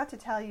 I forgot to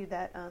tell you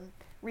that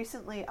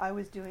recently I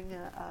was doing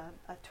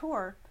a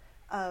tour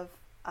of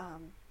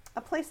a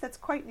place that's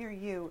quite near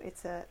you.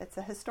 It's a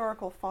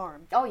historical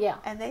farm. Oh, yeah.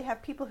 And they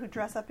have people who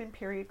dress up in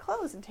period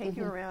clothes and take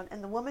you around.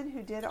 And the woman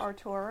who did our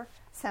tour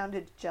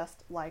sounded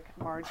just like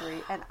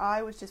Marjorie. And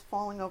I was just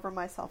falling over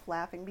myself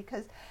laughing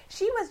because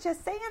she was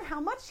just saying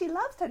how much she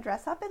loves to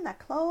dress up in the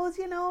clothes,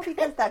 you know,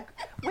 because the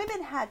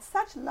women had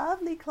such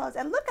lovely clothes.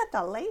 And look at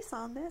the lace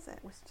on this. It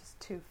was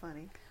just too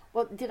funny.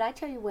 Well, did I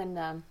tell you when,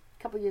 a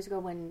couple of years ago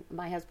when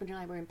my husband and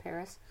I were in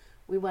Paris,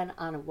 we went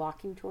on a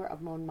walking tour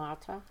of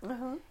Montmartre,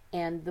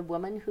 and the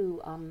woman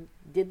who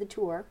did the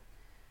tour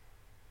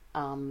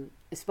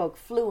spoke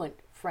fluent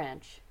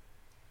French,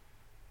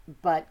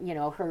 but, you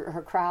know,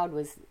 her crowd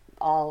was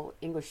all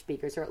English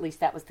speakers, or at least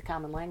that was the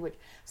common language.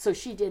 So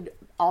she did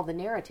all the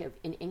narrative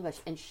in English,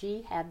 and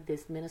she had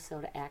this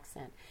Minnesota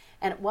accent.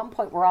 And at one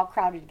point, we're all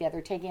crowded together,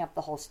 taking up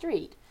the whole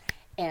street,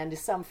 and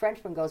some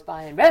Frenchman goes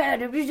by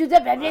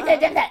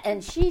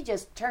and she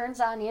just turns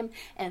on him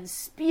and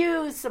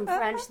spews some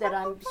French that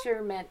I'm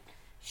sure meant,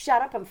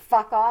 shut up and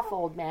fuck off,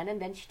 old man.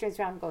 And then she turns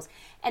around and goes,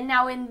 and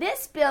now in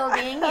this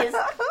building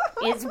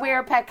is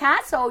where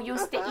Picasso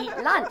used to eat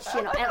lunch,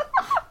 you know. And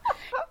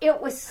it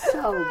was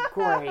so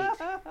great.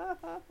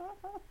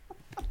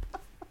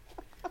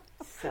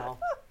 So,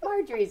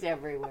 Marjorie's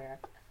everywhere.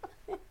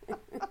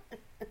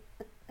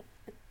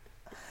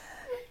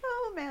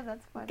 Oh, man,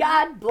 that's funny.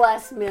 God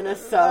bless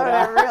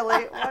Minnesota.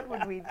 Really, what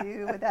would we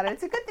do without it?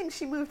 It's a good thing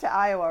she moved to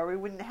Iowa, or we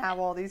wouldn't have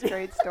all these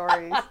great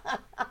stories.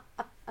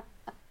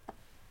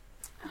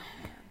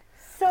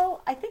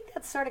 So I think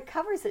that sort of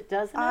covers it,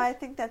 doesn't it? I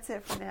think that's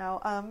it for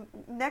now.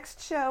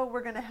 Next show,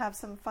 we're going to have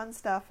some fun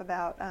stuff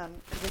about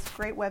this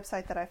great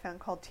website that I found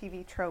called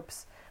TV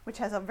Tropes, which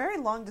has a very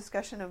long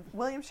discussion of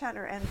William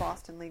Shatner and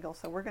Boston Legal.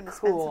 So we're going to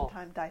spend some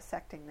time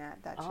dissecting that.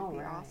 That should be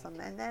awesome.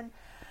 And then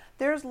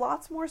there's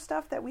lots more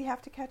stuff that we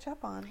have to catch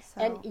up on. So.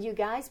 And you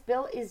guys,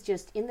 Bill is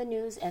just in the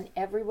news and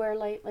everywhere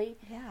lately.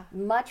 Yeah.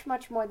 Much,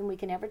 much more than we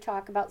can ever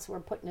talk about. So we're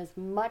putting as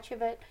much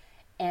of it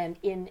and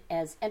in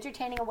as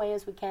entertaining a way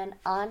as we can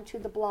onto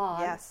the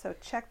blog. Yes, so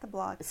check the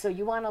blog. So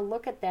you want to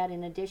look at that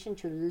in addition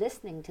to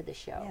listening to the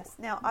show. Yes.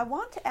 Now, I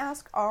want to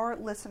ask our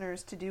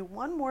listeners to do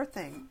one more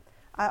thing.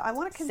 I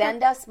want to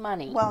send us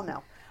money. Well,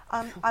 no.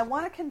 I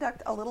want to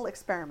conduct a little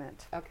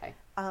experiment. Okay.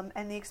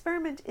 And the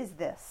experiment is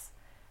this.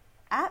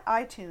 At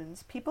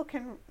iTunes, people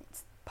can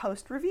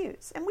post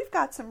reviews. And we've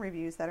got some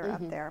reviews that are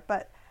up there.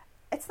 But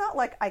it's not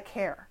like I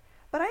care.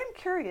 But I am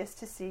curious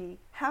to see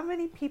how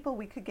many people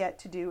we could get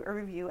to do a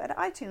review at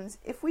iTunes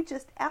if we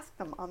just ask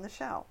them on the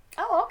show.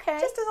 Oh, okay.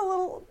 Just as a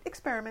little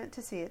experiment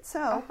to see it.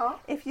 So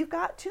if you've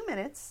got 2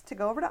 minutes to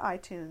go over to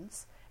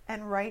iTunes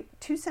and write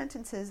 2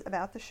 sentences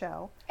about the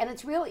show. And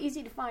it's real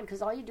easy to find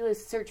because all you do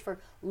is search for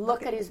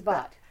look at his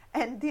butt.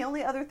 And the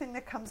only other thing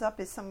that comes up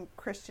is some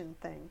Christian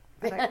thing.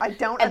 And I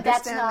don't and understand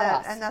that's not that.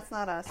 us. And that's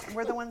not us.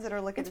 We're the ones that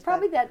are looking at It's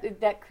probably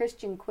that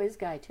Christian quiz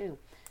guy, too.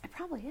 It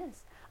probably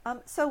is.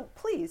 So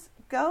please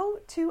go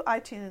to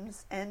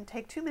iTunes and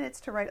take 2 minutes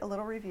to write a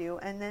little review,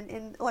 and then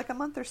in like a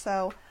month or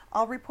so,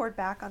 I'll report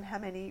back on how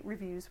many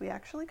reviews we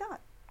actually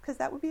got, because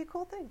that would be a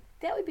cool thing.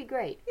 That would be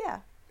great. Yeah.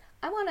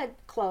 I want to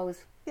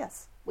close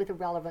Yes. with a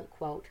relevant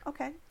quote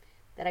Okay.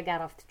 that I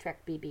got off the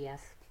Trek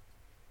BBS.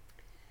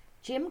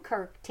 Jim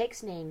Kirk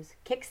takes names,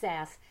 kicks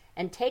ass,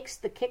 and takes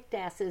the kicked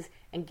asses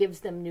and gives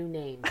them new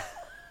names.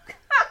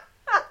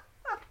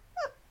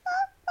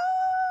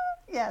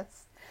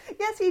 Yes.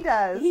 Yes, he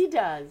does. He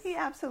does. He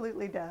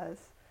absolutely does.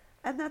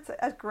 And that's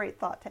a great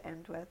thought to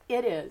end with.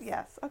 It is.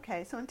 Yes.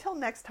 Okay. So until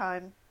next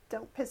time,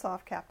 don't piss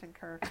off Captain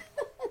Kirk.